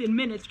use 15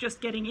 minutes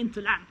just getting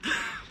into land.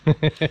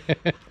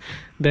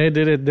 They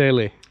did it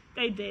daily.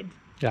 They did.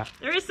 Yeah.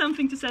 There is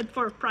something to said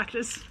for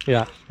practice.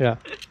 Yeah, yeah.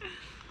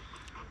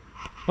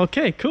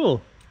 Okay,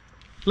 cool.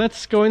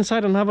 Let's go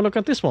inside and have a look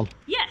at this one.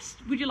 Yes.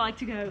 Would you like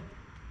to go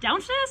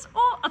downstairs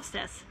or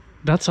upstairs?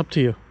 That's up to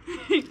you.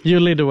 You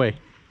lead the way.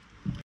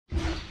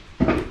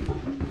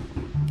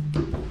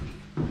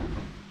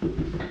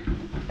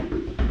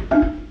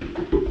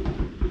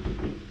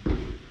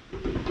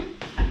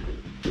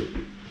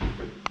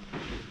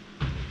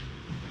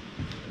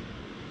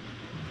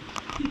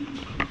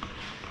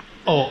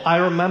 Oh, I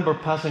remember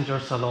passenger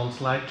salons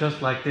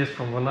just like this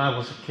from when I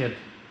was a kid.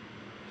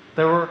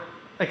 They were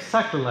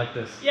exactly like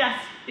this. Yes,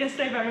 yes,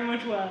 they very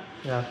much were.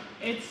 Yeah.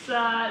 It's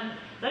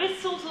that is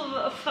sort of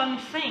a fun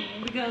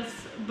thing, because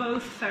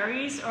both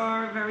ferries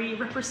are very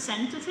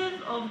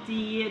representative of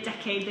the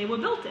decade they were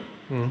built in.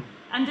 Mm.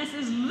 And this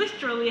is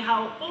literally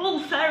how all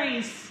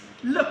ferries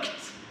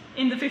looked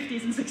in the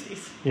 50s and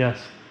 60s. Yes.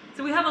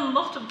 So we have a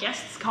lot of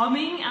guests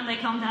coming, and they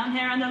come down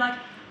here and they're like,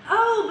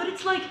 oh, but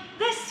it's like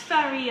this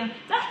ferry and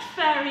that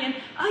ferry, and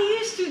I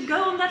used to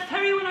go on that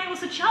ferry when I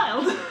was a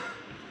child.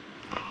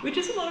 Which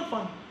is a lot of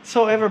fun.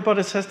 So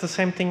everybody says the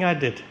same thing I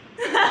did.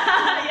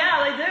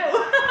 Yeah, they do.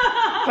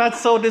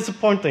 That's so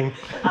disappointing.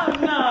 Oh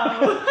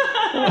no.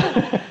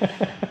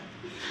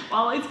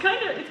 Well, it's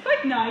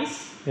quite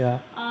nice. Yeah.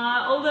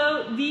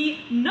 Although the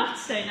not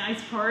so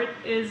nice part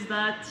is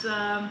that,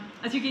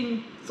 as you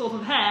can sort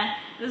of hear,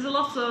 there's a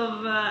lot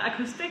of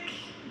acoustic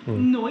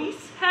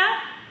noise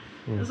here.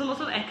 There's a lot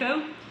of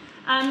echo,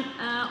 and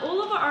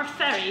all of our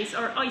ferries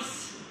are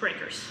ice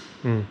breakers,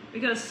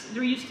 because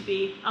there used to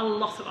be a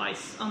lot of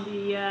ice on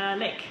the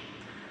lake.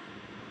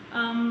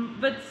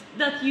 But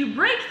that you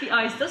break the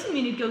ice doesn't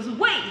mean it goes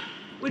away,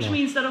 which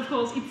means that, of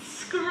course, it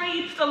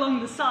scraped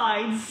along the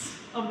sides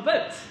of the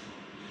boat,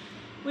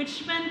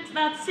 which meant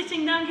that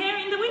sitting down here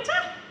in the winter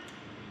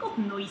got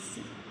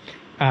noisy.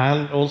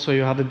 And also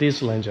you had a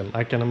diesel engine.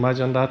 I can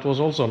imagine that was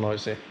also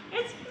noisy.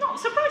 It's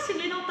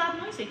surprisingly not that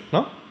noisy.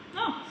 No?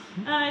 No.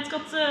 It's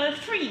got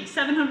 3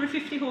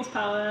 750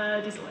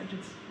 horsepower diesel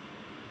engines.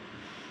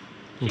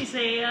 She's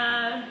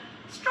a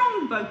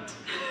strong boat.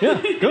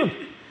 Yeah, good.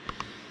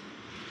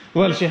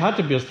 Well, she had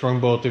to be a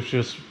strong boat if she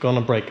was gonna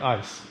break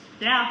ice.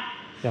 Yeah.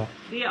 Yeah.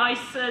 The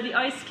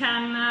ice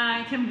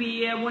can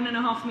be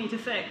 1.5 meter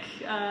thick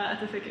at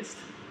the thickest.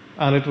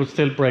 And it would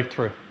still break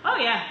through. Oh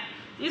yeah.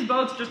 These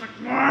boats just like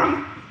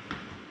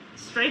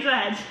straight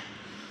ahead.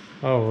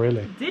 Oh,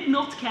 really? Did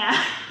not care.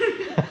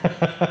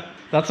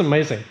 That's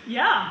amazing.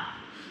 Yeah.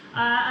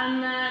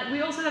 And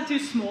we also have 2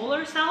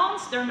 smaller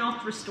salons. They're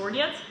not restored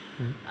yet.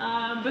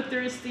 But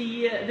there's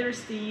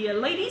the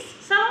ladies'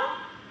 salon.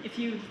 If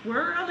you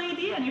were a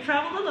lady and you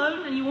traveled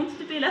alone and you wanted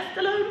to be left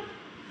alone.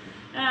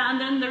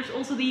 And then there's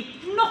also the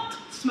not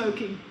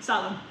smoking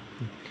salon.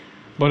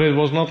 But it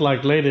was not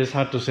like ladies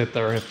had to sit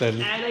there if they...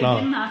 No, they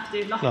didn't have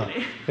to, luckily.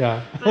 No.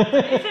 Yeah. But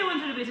if they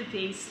wanted a bit of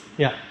peace.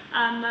 Yeah.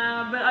 And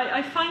but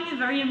I find it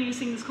very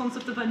amusing, this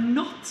concept of a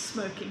not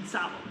smoking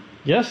salon.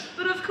 Yes.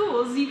 But of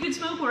course, you could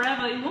smoke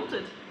wherever you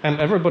wanted. And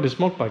everybody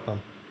smoked back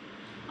then.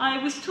 I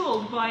was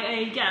told by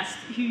a guest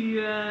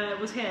who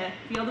was here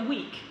the other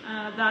week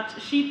that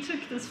she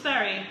took this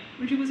ferry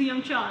when she was a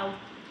young child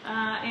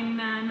in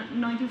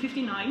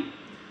 1959,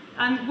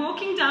 and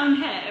walking down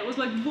here, it was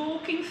like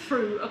walking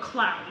through a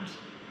cloud,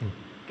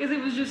 because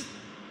it was just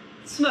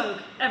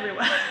smoke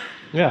everywhere.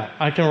 Yeah,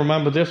 I can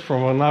remember this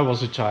from when I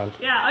was a child.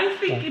 Yeah, I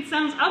think it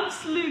sounds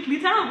absolutely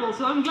terrible,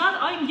 so I'm glad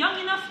I'm young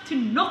enough to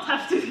not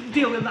have to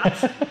deal with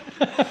that.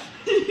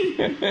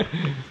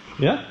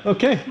 Yeah,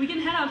 okay. We can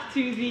head up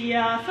to the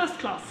first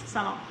class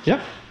salon.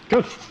 Yeah,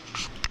 good.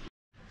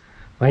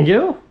 Thank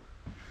you.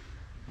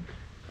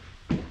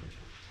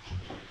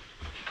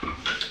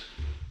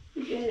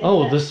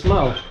 Oh, the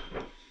smell.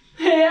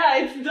 Yeah,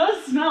 it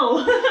does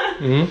smell.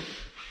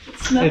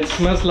 It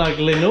smells like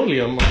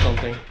linoleum or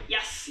something.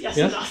 Yes,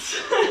 it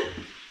does.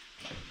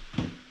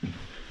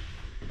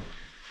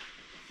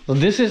 So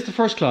this is the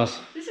first class.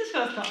 This is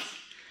first class.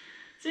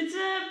 So it's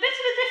a bit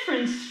of a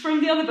difference from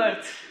the other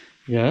boat.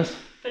 Yes.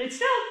 But it's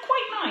still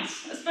quite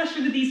nice,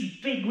 especially with these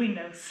big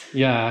windows.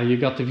 Yeah, you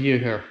got the view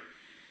here.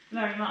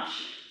 Very much.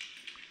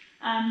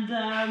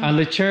 And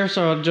the chairs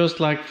are just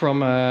like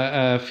from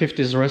a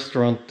 50s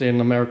restaurant in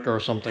America or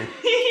something.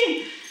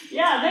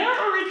 Yeah, they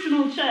are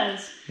original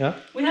chairs. Yeah.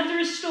 We had to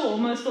restore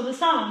most of the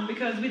salon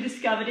because we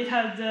discovered it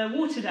had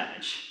water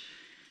damage.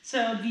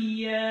 So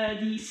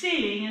the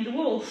ceiling and the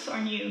walls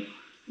are new,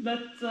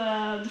 but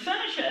the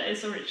furniture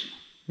is original.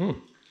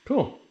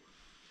 Cool.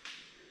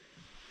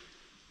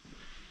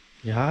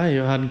 Yeah,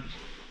 you had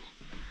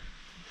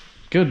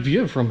good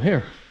view from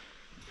here.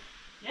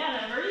 Yeah,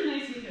 they're very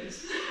nice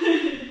heaters.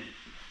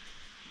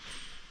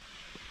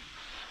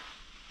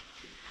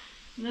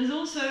 There's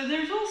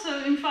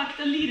also in fact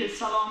a leader's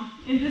salon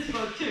in this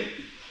boat too.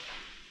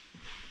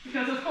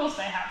 Because of course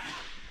they have.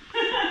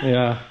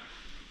 Yeah.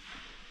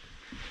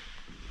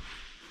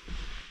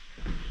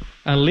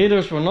 And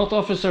leaders were not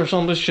officers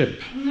on the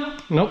ship. No.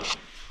 Nope.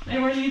 They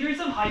were leaders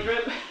of Hydro.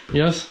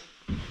 Yes.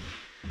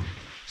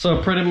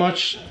 So pretty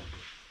much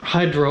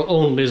Hydro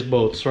owned these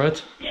boats,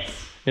 right? Yes.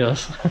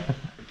 Yes.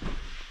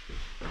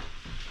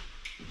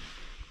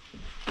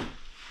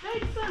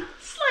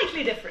 It's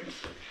slightly different.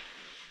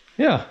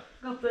 Yeah.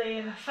 Got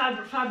the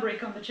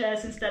fabric on the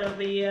chairs instead of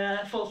the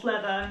false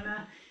leather and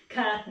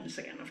curtains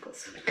again, of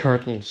course.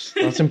 Curtains.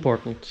 That's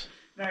important.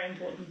 Very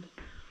important.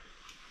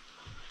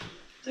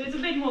 So it's a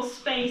bit more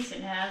space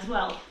in here as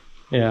well.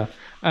 Yeah.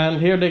 And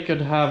here they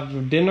could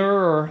have dinner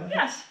or...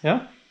 Yes.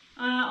 Yeah?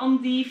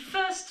 On the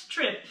first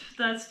trip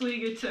that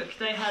WWII took,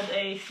 they had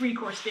a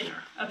 3-course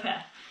dinner up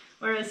here.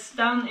 Whereas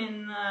down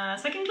in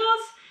second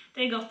class,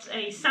 they got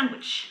a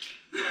sandwich.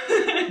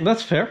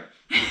 That's fair.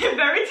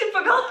 Very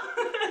typical.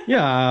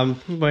 Yeah,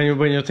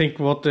 when you think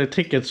what the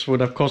tickets would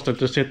have costed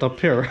to sit up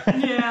here.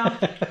 Yeah.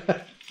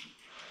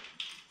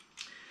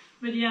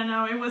 But yeah,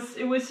 no, it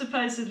was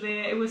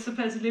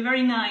supposedly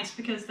very nice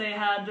because they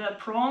had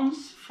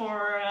prawns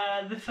for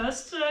the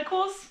first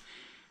course,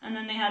 and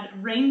then they had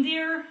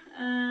reindeer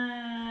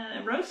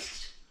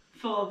roast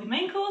for the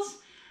main course,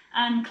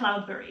 and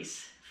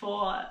cloudberries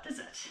for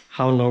dessert.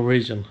 How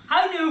Norwegian.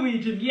 How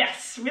Norwegian?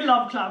 Yes, we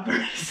love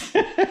cloudberries.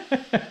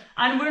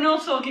 And we're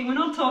not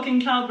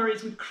talking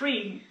cloudberries with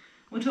cream.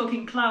 We're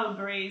talking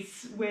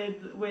cloudberries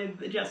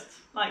with just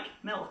like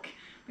milk.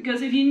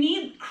 Because if you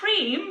need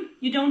cream,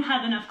 you don't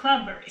have enough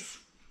cloudberries.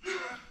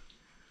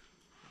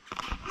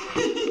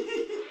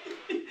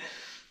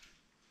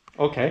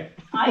 Okay.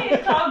 I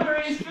eat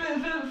cloudberries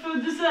for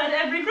dessert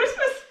every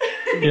Christmas.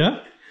 Yeah.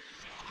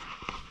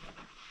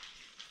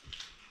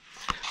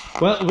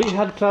 Well, we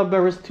had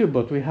cloudberries too,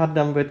 but we had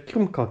them with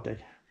krumkaker.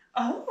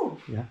 Oh.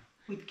 Yeah.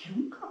 With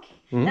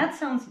krumkaker. That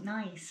sounds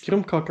nice.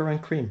 Krumkaker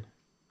and cream.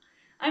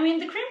 I mean,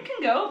 the cream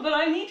can go, but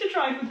I need to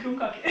try with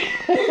krumkaker.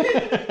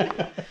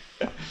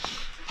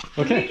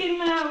 Okay. We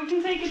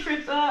can take a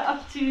trip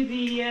up to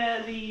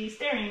the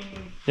steering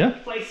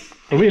place.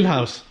 The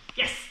wheelhouse.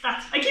 Yes,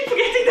 that. I keep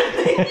forgetting that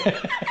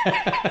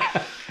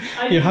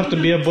thing. You have to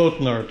be a boat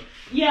nerd.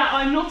 Yeah,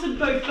 I'm not a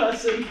boat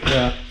person.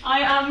 Yeah. I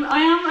am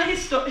a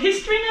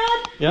history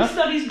nerd who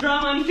studies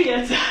drama and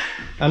theatre.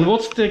 And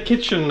what's the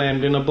kitchen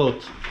named in a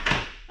boat?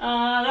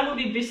 That would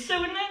be bysse,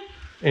 wouldn't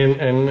In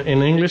it?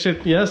 English,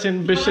 yes,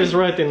 in bysse is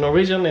right. In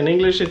Norwegian, in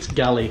English, it's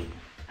galley.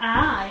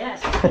 Ah,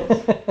 yes.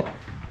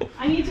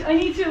 I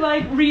need to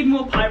like read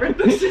more pirate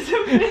books or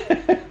something.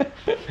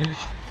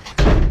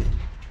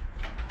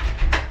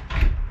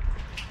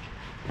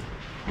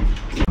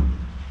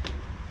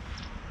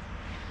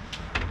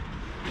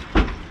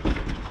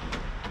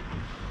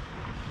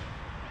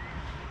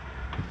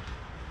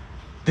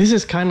 This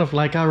is kind of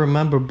like I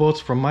remember boats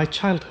from my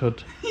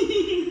childhood.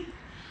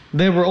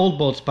 They were old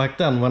boats back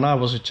then when I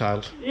was a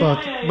child,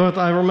 but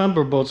I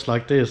remember boats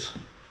like this.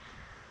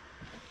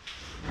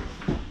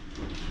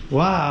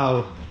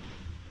 Wow,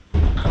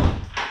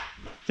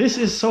 this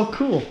is so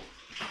cool.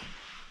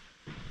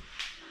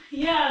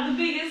 Yeah, the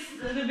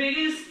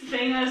biggest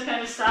thing that's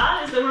kind of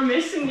sad is that we're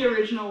missing the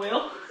original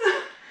wheel.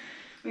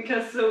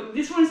 Because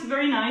this one's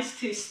very nice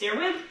to steer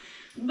with,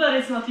 but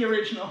it's not the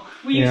original.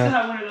 We used to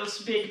have one of those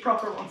big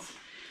proper ones.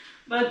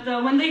 But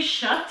when they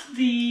shut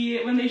the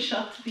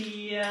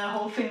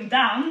whole thing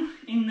down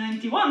in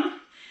 '91,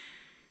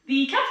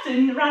 the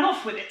captain ran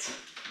off with it.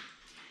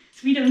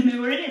 So we don't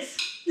know where it is.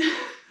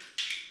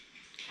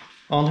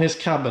 On his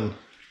cabin.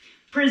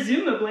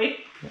 Presumably.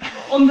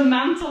 On the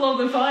mantle of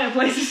the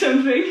fireplace or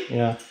something.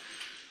 Yeah.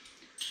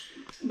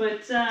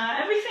 But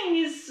everything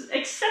is,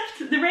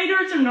 except the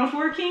radars are not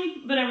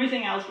working, but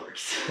everything else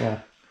works. Yeah.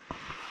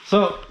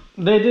 So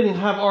they didn't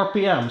have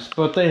RPMs,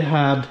 but they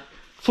had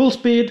full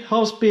speed,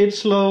 half speed,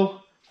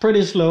 slow,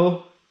 pretty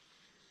slow.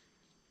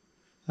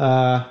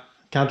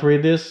 Can't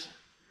read this.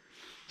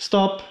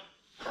 Stop.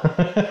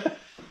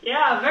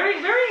 Yeah,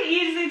 very, very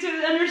easy to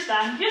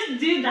understand. Just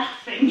do that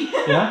thing.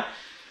 Yeah.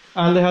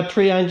 And they had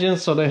 3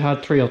 engines, so they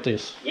had 3 of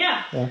these.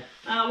 Yeah.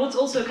 What's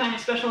also kind of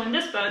special in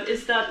this boat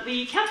is that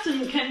the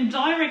captain can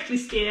directly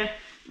steer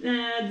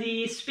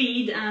the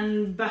speed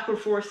and back or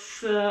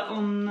forth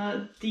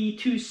on the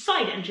 2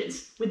 side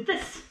engines with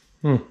this.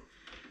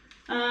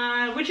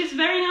 Which is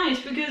very nice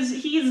because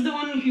he's the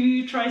one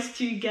who tries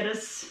to get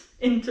us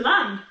into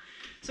land.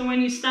 So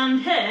when you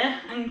stand here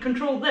and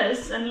control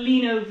this and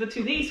lean over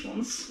to these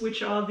ones,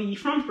 which are the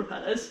front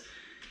propellers,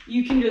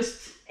 you can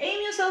just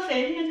aim yourself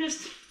in and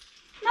just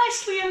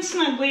nicely and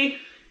snugly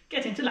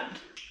get into land.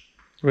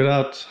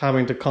 Without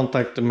having to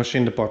contact the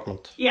machine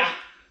department. Yeah.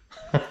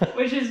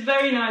 Which is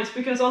very nice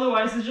because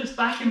otherwise it's just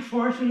back and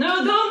forth.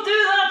 No, don't do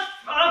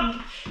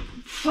that!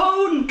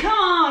 phone, come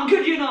on,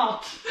 could you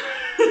not?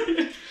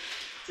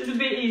 It's a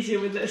bit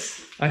easier with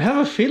this. I have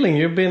a feeling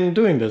you've been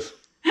doing this.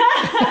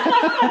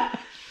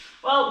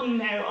 Well,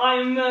 no,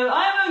 I'm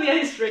only a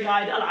history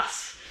guide,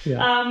 alas.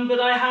 Yeah. But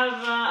I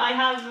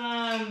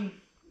have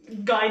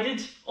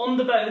guided on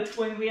the boat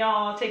when we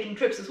are taking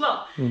trips as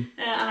well. And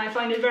I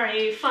find it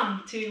very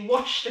fun to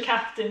watch the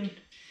captain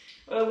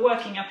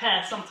working up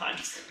here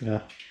sometimes.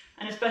 Yeah.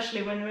 And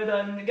especially when we're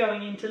then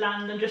going into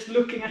land and just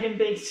looking at him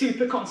being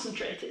super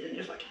concentrated and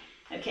just like,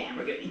 okay, and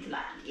we're going into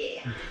land,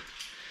 yeah.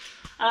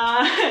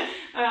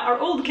 Our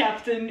old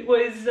captain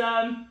was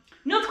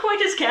not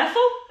quite as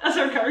careful as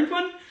our current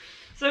one.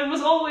 So it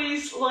was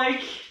always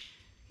like,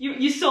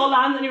 you saw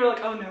land and you were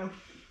like, oh no.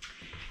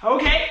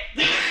 Okay.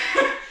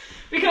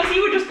 Because he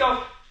would just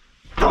go,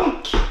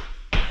 donk.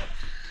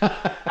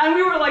 And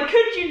we were like,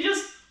 could you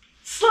just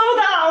slow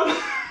down?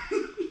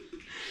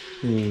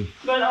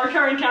 But our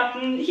current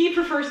captain, he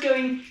prefers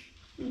going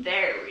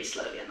very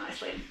slowly and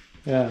nicely.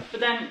 Yeah.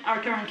 But then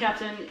our current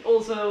captain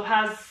also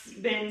has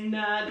been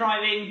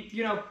driving,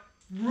 you know,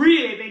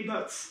 really big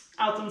boats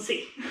out on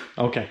sea.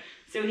 Okay.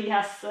 So he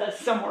has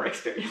some more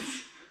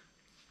experience.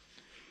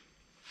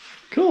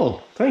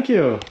 Cool, thank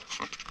you.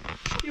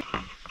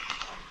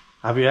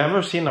 Have you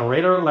ever seen a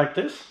radar like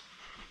this?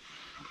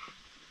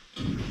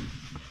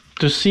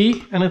 To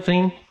see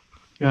anything,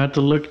 you had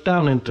to look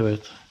down into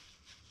it.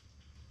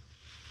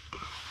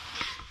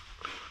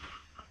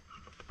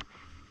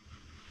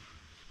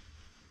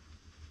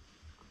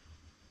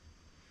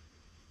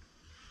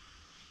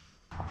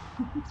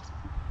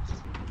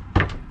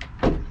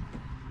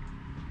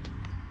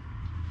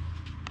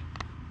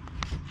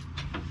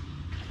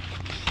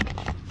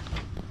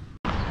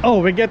 Oh,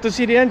 we get to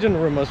see the engine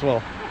room as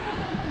well.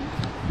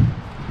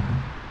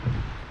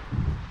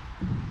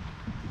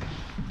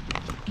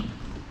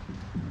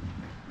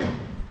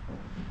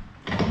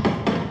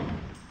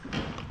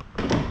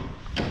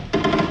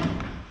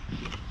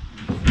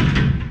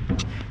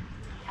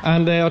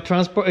 And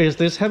transport, is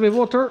this heavy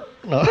water?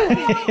 No.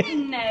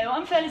 No,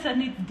 I'm fairly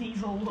certain it's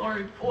diesel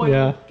or oil.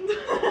 Yeah.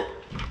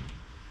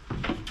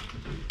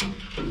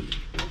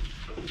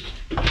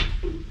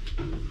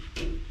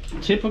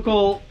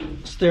 Typical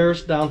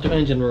stairs down to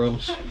engine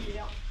rooms.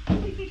 Yeah.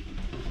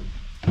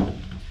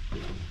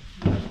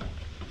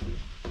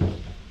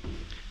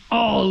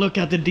 Oh, look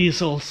at the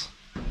diesels.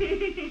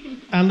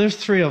 And there's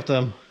 3 of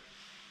them.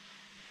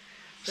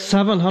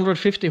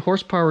 750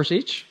 horsepower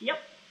each. Yep.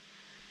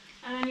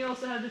 And then you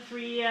also have the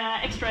 3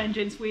 extra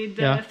engines with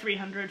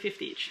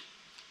 350 each.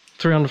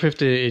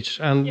 350 each,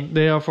 and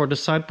they are for the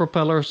side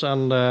propellers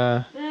and...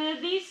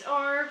 These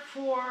are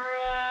for...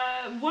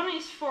 one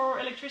is for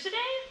electricity,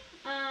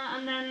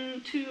 and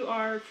then 2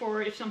 are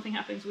for if something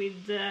happens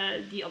with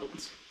the other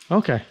ones.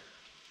 Okay,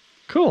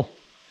 cool.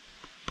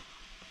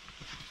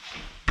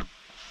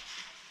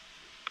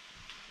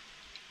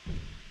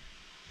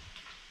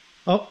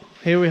 Oh,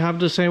 here we have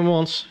the same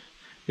ones.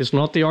 It's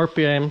not the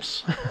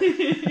RPMs.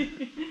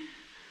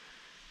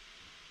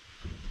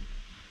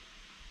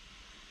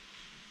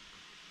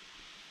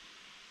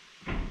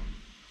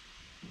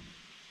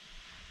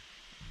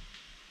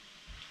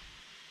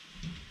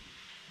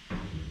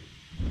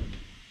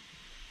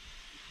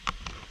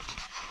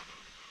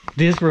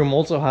 This room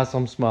also has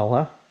some smell,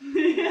 huh?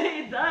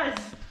 It does.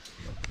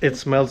 It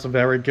smells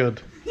very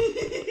good.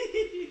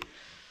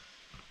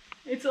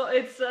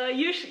 It's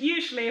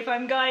usually if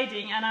I'm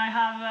guiding and I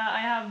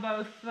have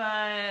both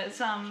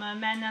some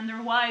men and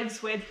their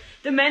wives with,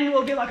 the men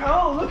will be like,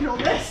 oh, look at all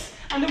this,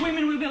 and the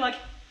women will be like,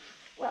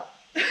 well.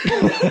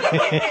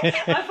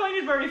 I find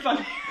it very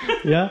funny.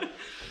 Yeah.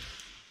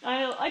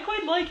 I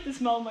quite like the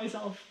smell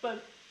myself,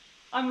 but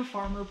I'm a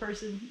farmer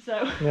person,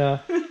 so Yeah.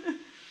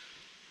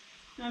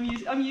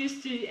 I'm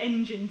used to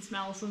engine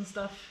smells and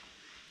stuff.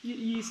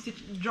 Used to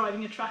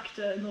driving a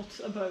tractor, not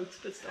a boat,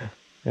 but still.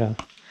 Yeah.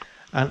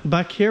 And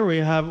back here we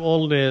have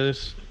all the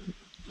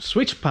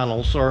switch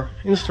panels or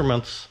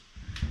instruments.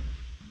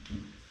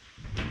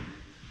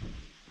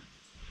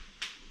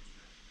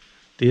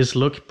 These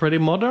look pretty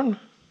modern.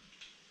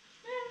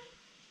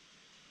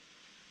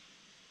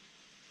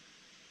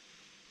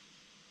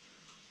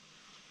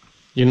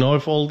 You know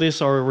if all these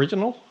are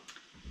original?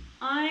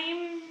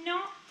 I'm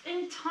not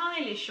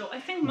entirely sure. I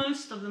think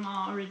most of them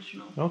are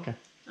original. Okay.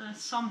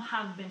 Some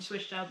have been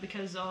switched out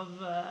because of...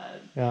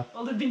 Yeah.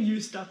 Well, they've been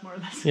used up more or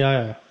less.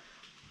 Yeah.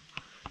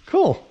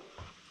 Cool.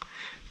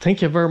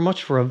 Thank you very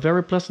much for a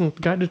very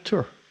pleasant guided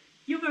tour.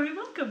 You're very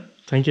welcome.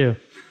 Thank you.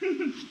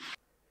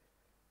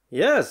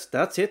 Yes,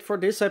 that's it for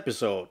this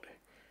episode.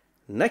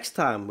 Next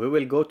time we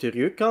will go to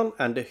Rjukan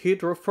and the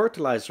hydro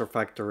fertilizer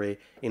factory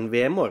in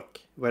Vemork,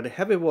 where the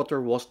heavy water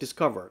was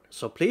discovered,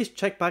 so please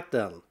check back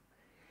then.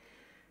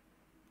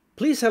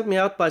 Please help me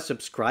out by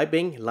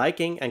subscribing,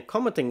 liking and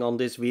commenting on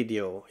this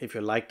video if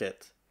you liked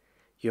it.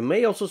 You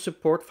may also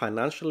support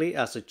financially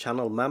as a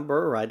channel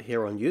member right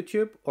here on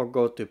YouTube or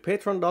go to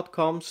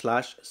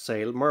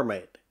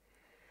patreon.com/sailmermaid.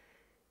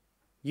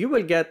 You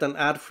will get an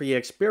ad-free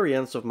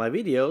experience of my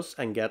videos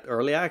and get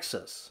early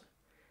access.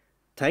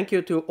 Thank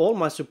you to all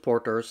my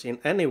supporters in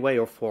any way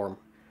or form.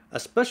 A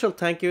special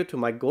thank you to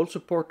my gold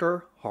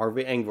supporter,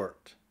 Harvey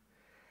Engvert.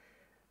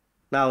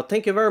 Now,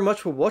 thank you very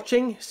much for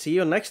watching. See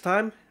you next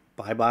time.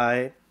 Bye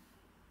bye.